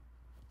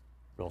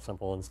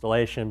simple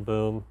installation,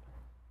 boom.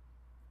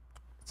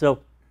 So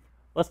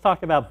let's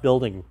talk about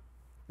building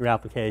your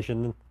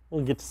application.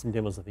 We'll get to some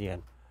demos at the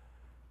end.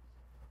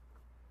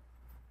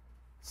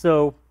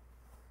 So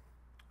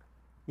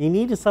you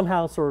need to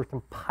somehow sort of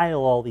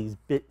compile all these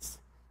bits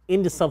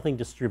into something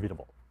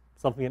distributable,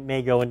 something that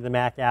may go into the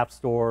Mac App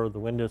Store, the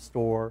Windows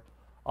Store,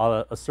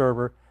 on a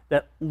server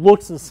that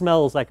looks and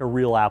smells like a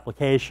real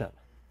application.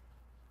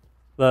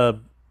 The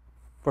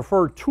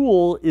preferred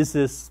tool is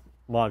this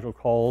module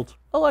called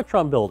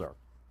Electron Builder.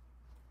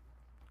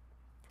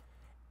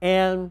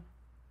 And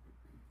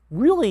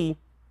really,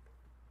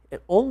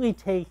 it only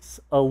takes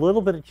a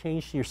little bit of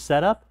change to your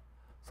setup.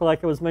 So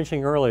like I was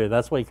mentioning earlier,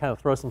 that's why you kind of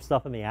throw some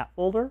stuff in the app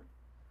folder.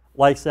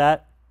 Likes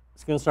that.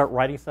 It's going to start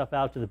writing stuff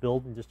out to the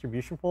build and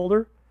distribution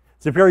folder.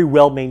 It's a very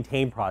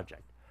well-maintained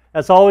project.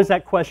 That's always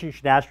that question you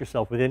should ask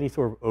yourself with any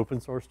sort of open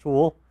source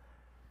tool.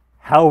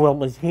 How well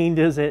maintained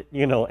is it?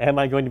 Am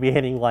I going to be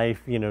hitting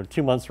life,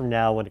 2 months from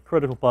now when a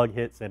critical bug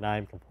hits and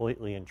I'm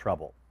completely in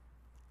trouble?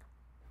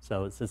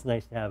 So it's just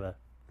nice to have a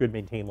good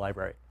maintained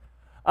library.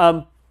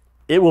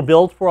 It will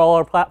build for all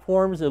our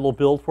platforms. It will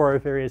build for our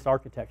various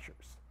architectures.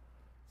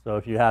 So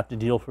if you have to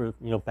deal for,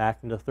 back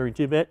into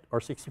 32-bit or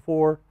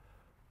 64,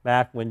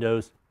 Mac,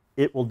 Windows,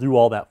 it will do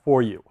all that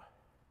for you.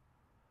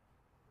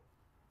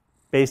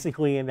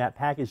 Basically, in that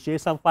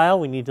package.json file,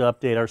 we need to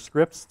update our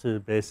scripts to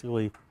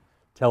basically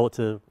tell it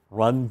to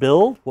run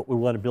build, what we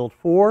want to build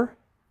for.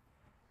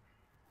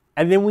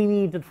 And then we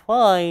need to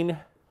define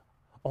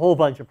a whole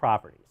bunch of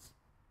properties.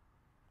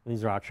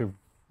 These are actually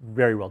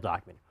very well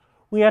documented.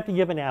 We have to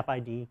give an app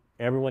ID.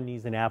 Everyone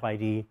needs an app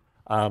ID.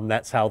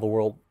 That's how the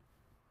world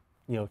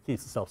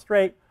keeps itself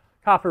straight.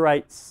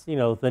 Copyrights,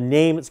 the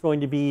name it's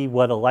going to be,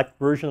 what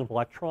version of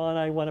Electron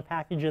I want to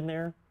package in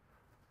there.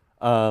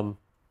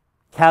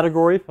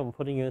 Category, if I'm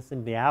putting this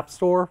in the App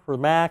Store for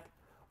Mac,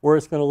 where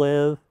it's going to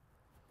live.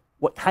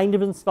 What kind of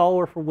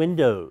installer for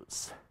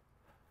Windows?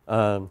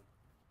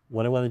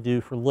 What I want to do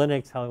for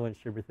Linux, how I want to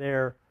distribute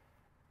there.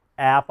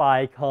 App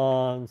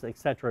icons, et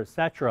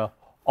cetera,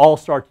 all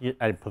start to get,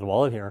 I didn't put them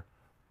all in here.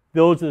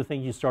 Those are the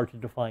things you start to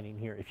define in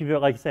here. If you,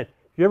 like I said,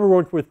 if you ever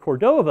worked with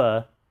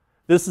Cordova,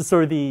 this is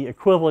sort of the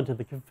equivalent of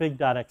the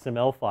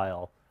config.xml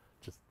file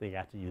Just they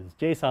got to use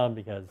JSON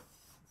because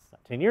it's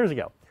not 10 years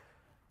ago.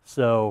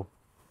 So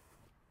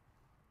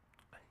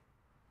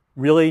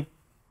really,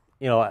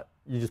 you know,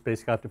 you just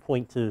basically have to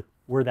point to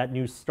where that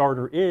new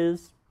starter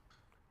is.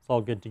 It's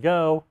all good to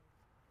go.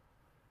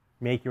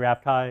 Make your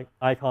app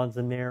icons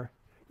in there.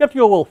 You have to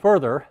go a little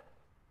further.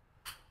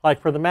 Like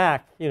for the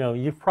Mac, you know,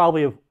 you've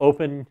probably have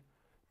opened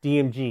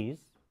DMGs,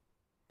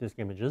 disk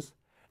images,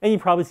 and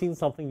you've probably seen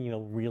something, you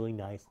know, really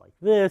nice like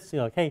this. You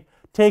know, like, hey,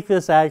 take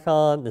this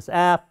icon, this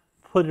app,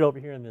 put it over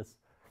here in this,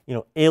 you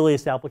know,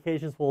 alias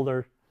applications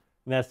folder,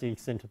 and that's the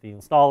extent to the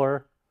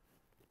installer.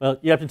 Well,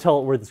 you have to tell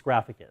it where this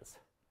graphic is,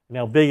 and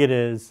how big it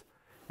is,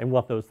 and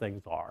what those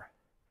things are.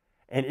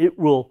 And it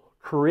will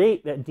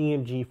create that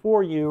DMG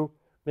for you,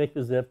 make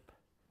the zip,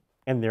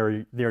 and there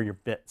are your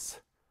bits.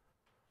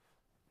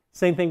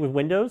 Same thing with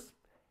Windows.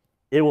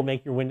 It will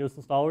make your Windows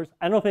installers.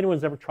 I don't know if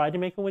anyone's ever tried to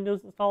make a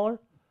Windows installer,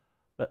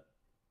 but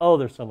oh,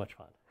 they're so much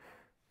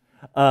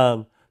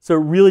fun. So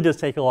it really does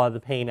take a lot of the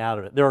pain out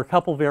of it. There are a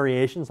couple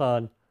variations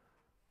on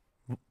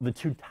the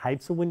two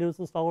types of Windows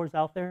installers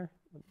out there,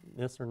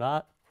 this or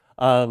not.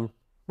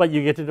 But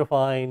you get to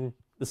define,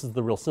 this is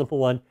the real simple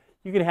one.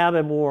 You can have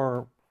a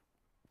more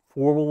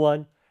formal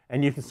one,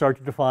 and you can start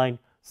to define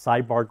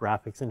sidebar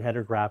graphics and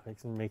header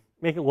graphics and make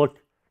it look,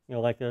 you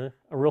know, like a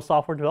real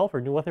software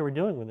developer knew what they were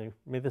doing when they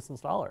made this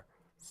installer.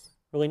 It's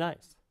really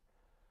nice.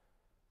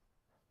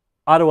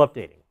 Auto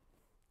updating.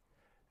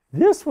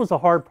 This was a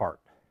hard part.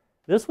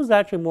 This was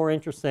actually more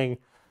interesting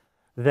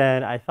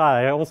than I thought.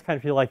 I almost kind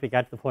of feel like they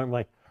got to the point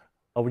where like,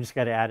 oh, we just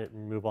got to add it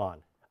and move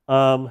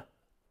on.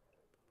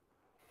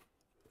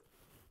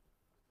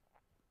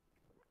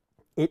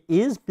 It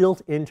is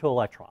built into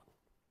Electron.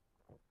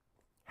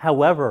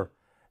 However,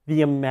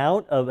 the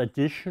amount of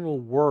additional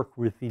work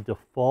with the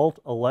default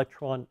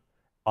Electron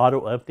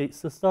auto update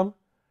system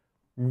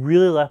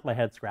really left my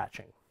head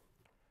scratching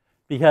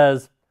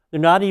because they're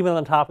not even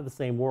on top of the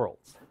same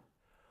worlds.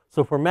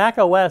 So for Mac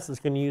OS, it's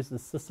going to use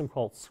this system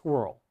called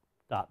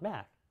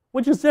squirrel.mac,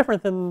 which is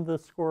different than the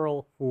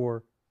squirrel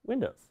for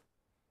Windows.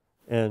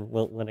 And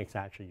well, Linux,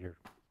 actually, you're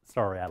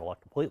sorry out of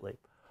luck completely.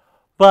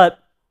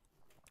 But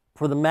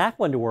for the Mac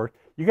one to work,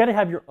 you got to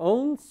have your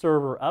own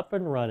server up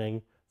and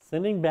running,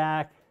 sending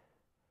back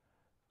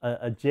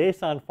a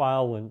JSON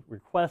file when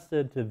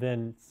requested to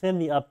then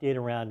send the update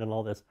around and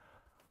all this.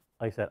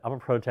 Like I said, I'm a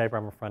prototyper,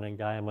 I'm a front-end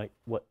guy. I'm like,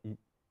 what,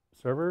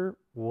 server,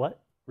 what?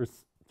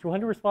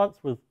 200 response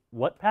with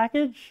what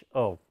package?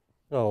 Oh,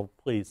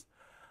 please,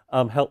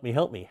 help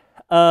me.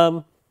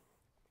 So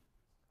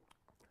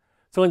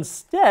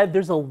instead,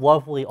 there's a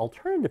lovely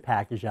alternative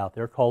package out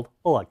there called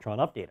Electron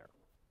Updater.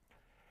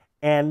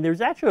 And there's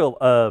actually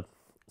a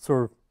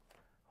sort of,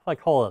 what I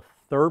call a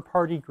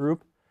third-party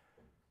group.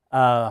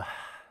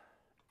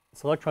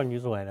 It's Electron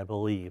Userland, I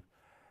believe.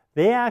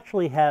 They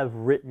actually have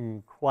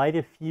written quite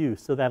a few.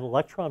 So that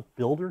Electron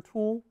Builder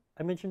tool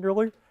I mentioned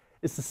earlier,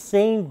 it's the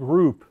same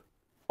group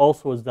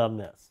also has done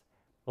this.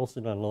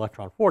 Also done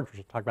Electron Forge, which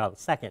we'll talk about in a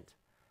second.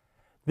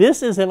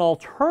 This is an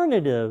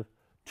alternative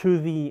to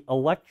the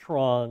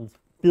Electron's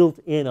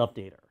built-in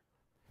updater.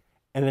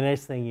 And the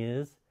nice thing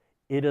is,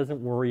 it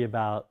doesn't worry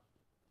about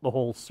the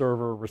whole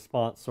server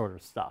response sort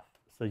of stuff.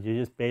 So you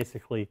just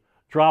basically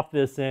drop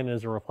this in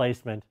as a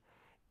replacement,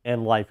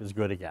 and life is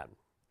good again.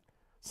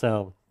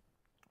 So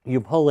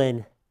you pull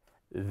in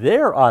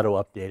their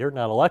auto updater,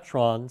 not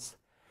Electron's,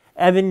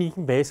 and then you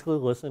can basically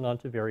listen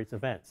onto various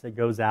events. It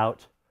goes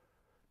out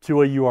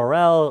to a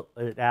URL,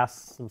 it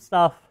asks some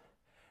stuff,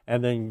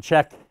 and then you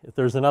check if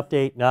there's an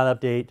update, not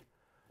update,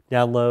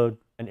 download,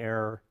 an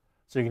error.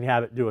 So you can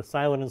have it do a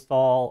silent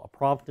install, a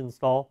prompt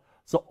install.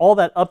 So all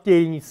that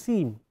updating you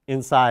see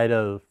inside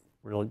of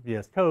real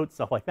VS Code,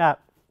 stuff like that,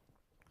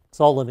 it's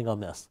all living on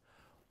this.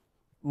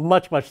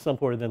 Much, much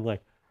simpler than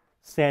like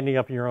standing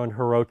up your own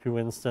Heroku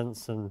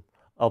instance and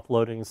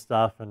uploading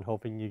stuff and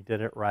hoping you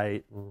did it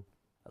right and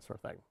that sort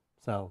of thing.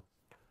 So,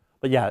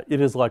 but yeah, it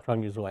is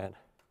Electron Userland.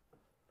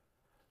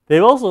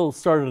 They've also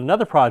started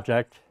another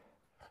project,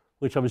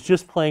 which I was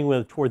just playing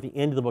with toward the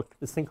end of the book,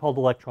 this thing called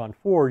Electron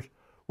Forge,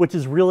 which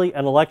is really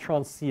an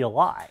Electron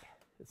CLI.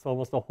 It's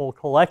almost a whole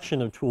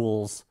collection of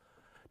tools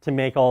to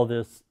make all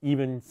this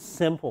even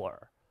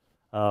simpler.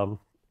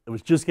 It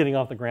was just getting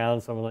off the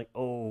ground, so I'm like,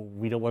 oh,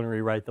 we don't want to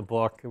rewrite the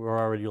book. We're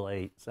already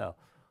late, so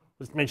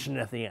let's mention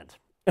it at the end.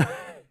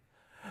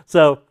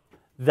 So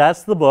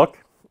that's the book.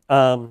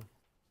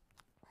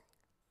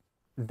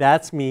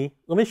 That's me.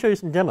 Let me show you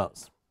some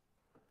demos.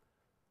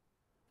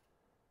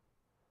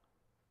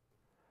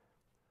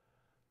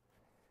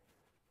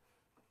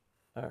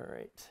 All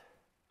right.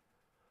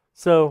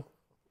 So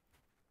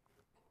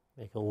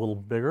make it a little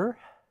bigger.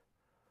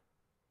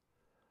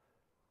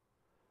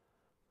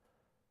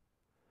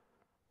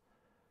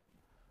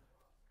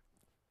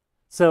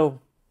 So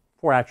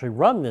before I actually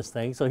run this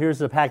thing, so here's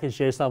the package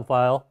JSON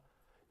file.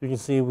 You can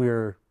see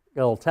we're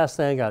got a little test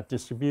thing, got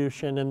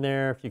distribution in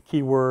there, a few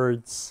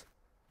keywords,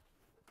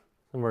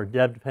 some of our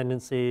dev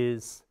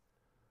dependencies,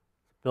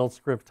 build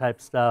script type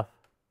stuff.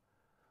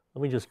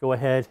 Let me just go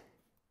ahead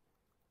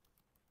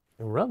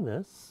and run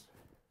this.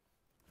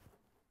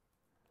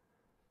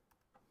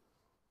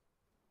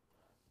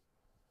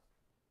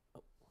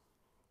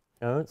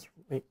 No, let's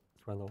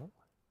run the one.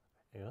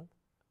 Hang on.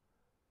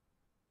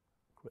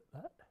 Quit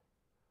that.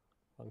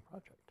 Wrong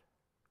project.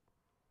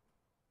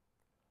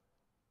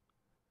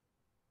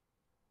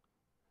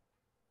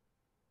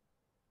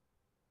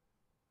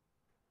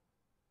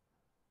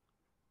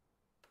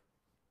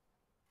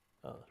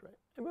 Oh, that's right.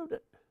 I moved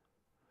it.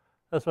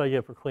 That's what I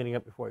get for cleaning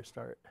up before I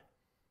start.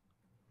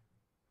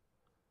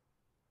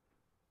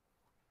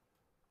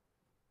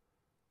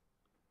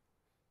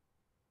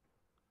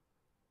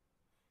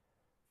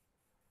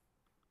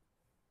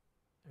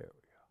 There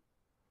we go.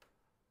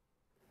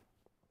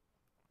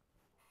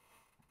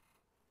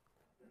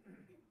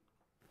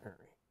 All right.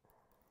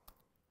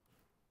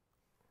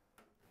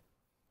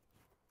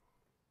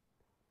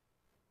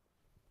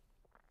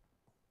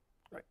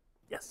 Right.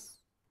 Yes.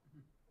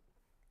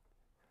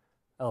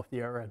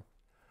 LFDRN.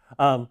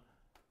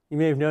 You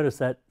may have noticed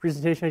that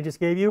presentation I just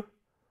gave you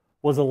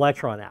was an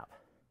Electron app.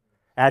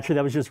 Actually,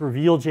 that was just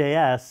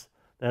Reveal.js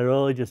that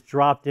really just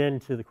dropped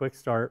into the quick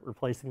start,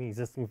 replacing the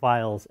existing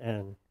files,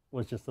 and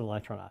was just an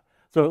Electron app.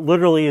 So it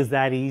literally is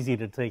that easy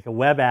to take a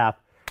web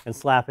app and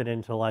slap it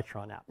into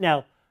Electron app.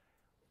 Now,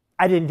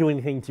 I didn't do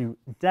anything to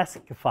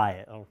deskify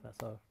it. I don't know if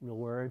that's a real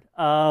word.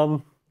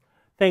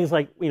 Things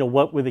like,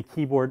 what with a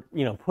keyboard,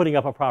 putting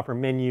up a proper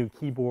menu,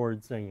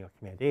 keyboard saying,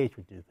 Command H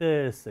would do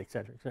this, et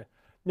cetera, et cetera.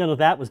 None of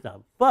that was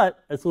done,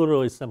 but it's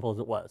literally as simple as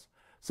it was.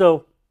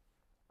 So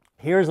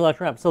here's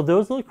Electron app. So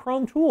those are the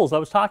Chrome tools I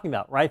was talking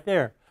about right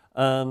there.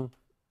 I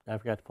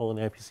forgot to pull in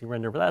the IPC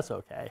render, but that's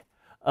okay.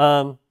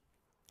 I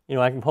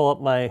can pull up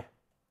my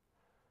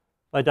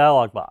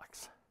dialog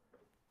box.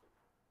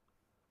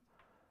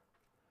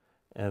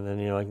 And then,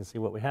 I can see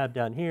what we have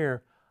down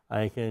here.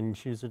 I can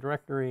choose a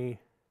directory.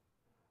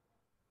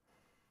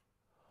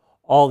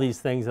 All these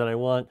things that I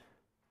want.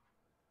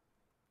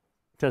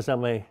 Test out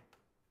my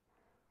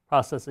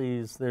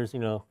processes. There's,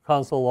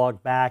 console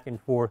log back and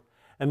forth.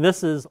 And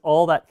this is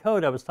all that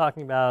code I was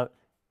talking about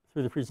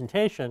through the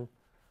presentation.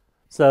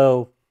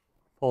 So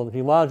pull in the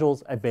few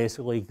modules. I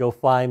basically go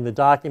find the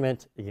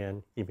document,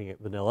 again, keeping it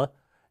vanilla,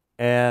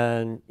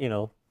 and,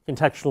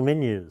 contextual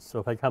menus. So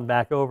if I come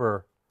back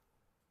over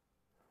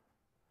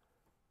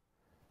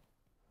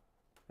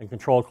and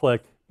control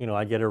click,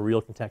 I get a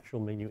real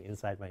contextual menu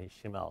inside my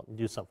HTML and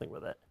do something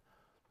with it.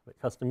 My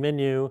custom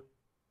menu.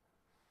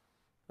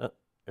 Oh,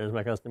 there's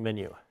my custom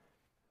menu.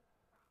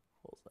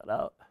 Pulls that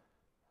out.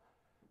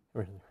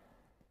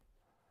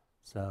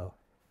 So,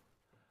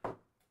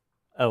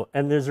 oh,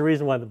 and there's a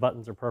reason why the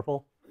buttons are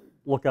purple.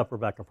 Look up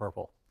Rebecca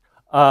Purple.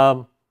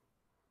 But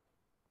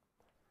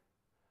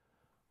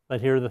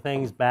here are the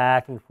things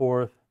back and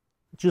forth.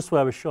 Just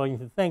what I was showing you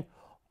the thing.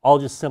 I'll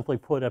just simply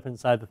put up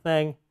inside the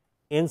thing.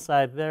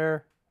 Inside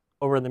there,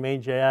 over in the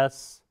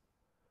main.js,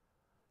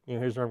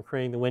 here's where I'm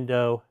creating the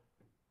window.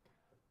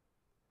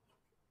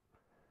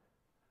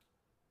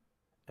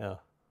 A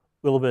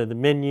little bit of the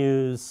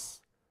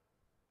menus.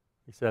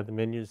 You said the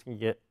menus can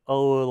get a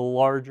little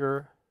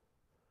larger.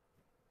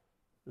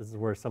 This is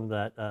where some of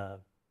that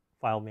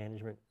file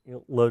management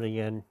loading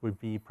in would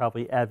be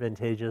probably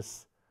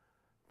advantageous.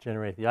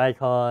 Generate the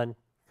icon,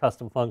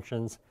 custom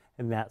functions,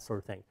 and that sort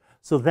of thing.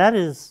 So that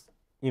is,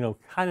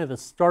 kind of the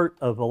start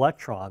of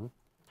Electron.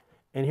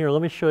 And here,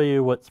 let me show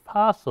you what's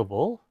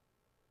possible.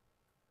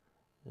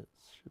 It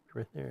should be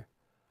right there.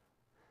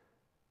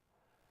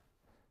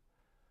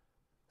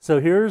 So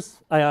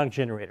here's Ionic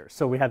Generator.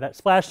 So we have that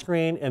splash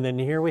screen, and then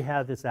here we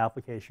have this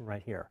application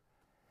right here.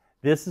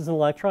 This is an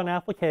Electron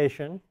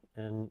application,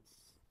 and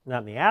it's not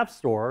in the App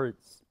Store.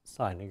 It's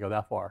signed to go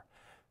that far.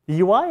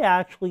 The UI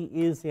actually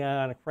is the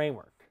Ionic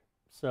framework.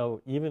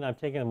 So even I've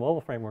taken a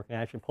mobile framework and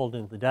actually pulled it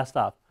into the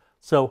desktop.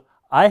 So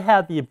I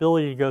have the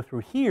ability to go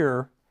through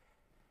here.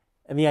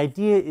 And the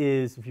idea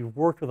is, if you've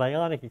worked with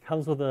Ionic, it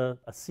comes with a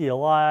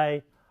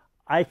CLI.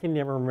 I can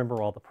never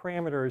remember all the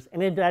parameters.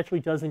 And it actually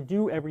doesn't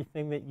do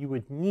everything that you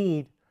would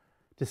need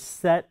to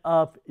set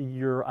up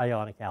your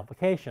Ionic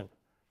application.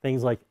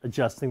 Things like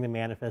adjusting the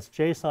manifest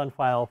JSON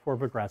file for a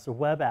progressive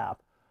web app,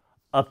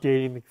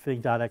 updating the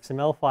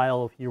config.xml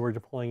file if you were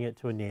deploying it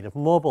to a native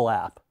mobile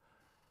app,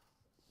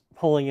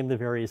 pulling in the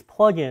various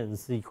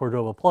plugins, the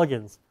Cordova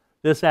plugins.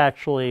 This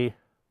actually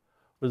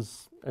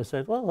was, I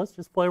said, well, let's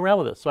just play around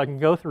with this. So I can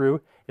go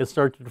through and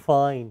start to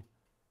define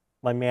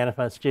my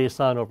manifest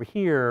JSON over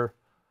here,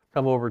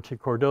 come over to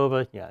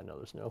Cordova. Yeah, I know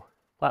there's no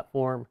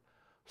platform.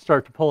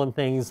 Start to pull in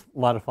things,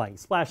 modifying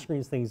splash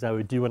screens, things I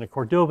would do in a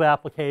Cordova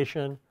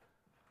application.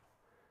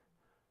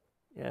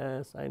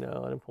 Yes, I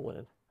know, I didn't pull it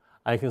in.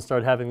 I can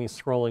start having these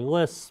scrolling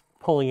lists,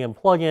 pulling in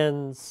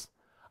plugins.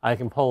 I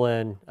can pull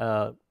in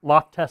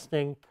mock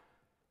testing,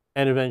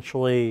 and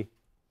eventually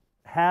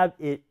have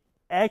it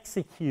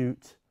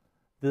execute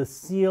the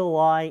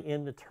CLI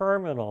in the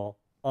terminal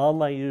on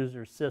my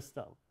user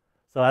system.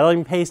 So I don't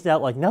even paste it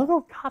out like, no,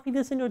 go copy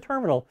this into a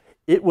terminal.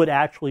 It would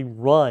actually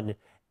run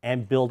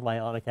and build my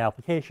Ionic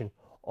application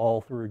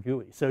all through a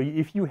GUI. So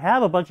if you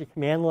have a bunch of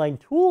command line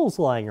tools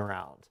lying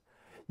around,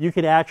 you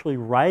could actually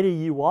write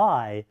a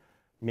UI,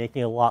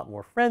 making it a lot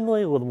more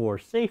friendly, a little more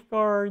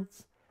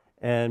safeguards,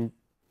 and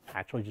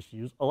actually just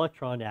use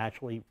Electron to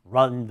actually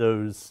run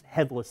those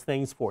headless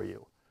things for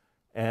you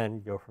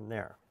and go from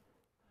there.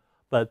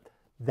 But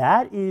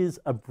that is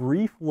a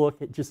brief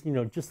look at just,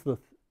 just the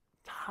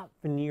top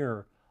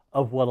veneer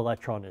of what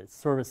Electron is,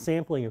 sort of a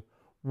sampling of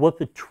what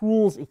the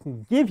tools it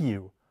can give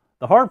you.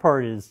 The hard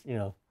part is,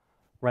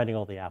 writing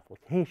all the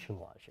application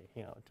logic,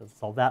 it doesn't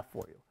solve that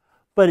for you.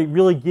 But it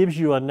really gives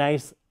you a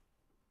nice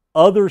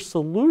other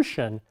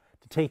solution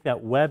to take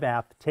that web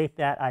app, to take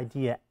that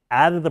idea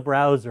out of the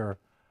browser,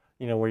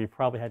 where you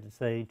probably had to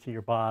say to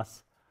your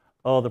boss,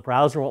 oh, the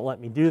browser won't let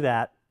me do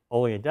that,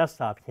 only a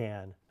desktop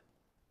can.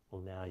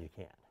 Well, now you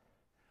can.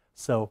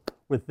 So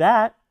with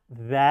that,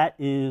 that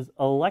is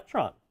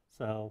Electron.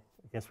 So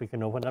I guess we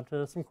can open up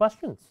to some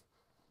questions,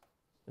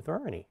 if there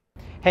are any.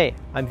 Hey,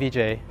 I'm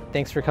VJ.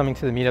 Thanks for coming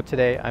to the meetup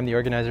today. I'm the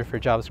organizer for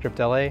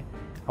JavaScriptLA.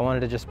 I wanted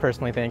to just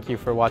personally thank you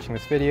for watching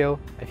this video.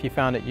 If you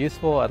found it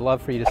useful, I'd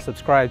love for you to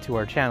subscribe to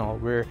our channel.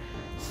 We're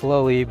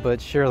slowly but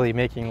surely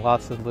making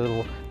lots of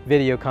little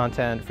video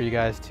content for you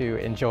guys to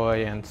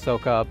enjoy and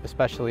soak up,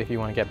 especially if you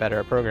want to get better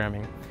at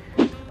programming.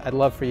 I'd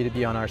love for you to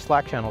be on our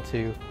Slack channel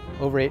too.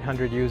 Over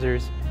 800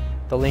 users.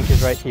 The link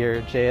is right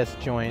here,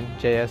 jsjoin,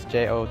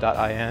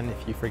 jsjo.in.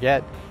 If you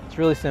forget, it's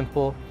really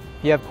simple.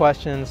 If you have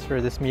questions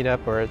for this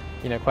meetup, or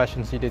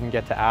questions you didn't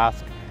get to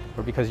ask,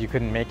 or because you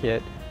couldn't make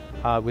it,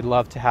 we'd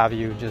love to have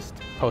you just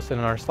post it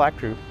in our Slack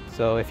group.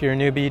 So if you're a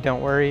newbie,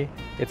 don't worry.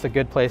 It's a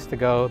good place to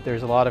go.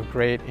 There's a lot of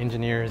great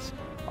engineers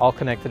all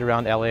connected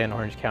around LA and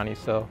Orange County.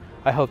 So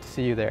I hope to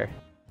see you there.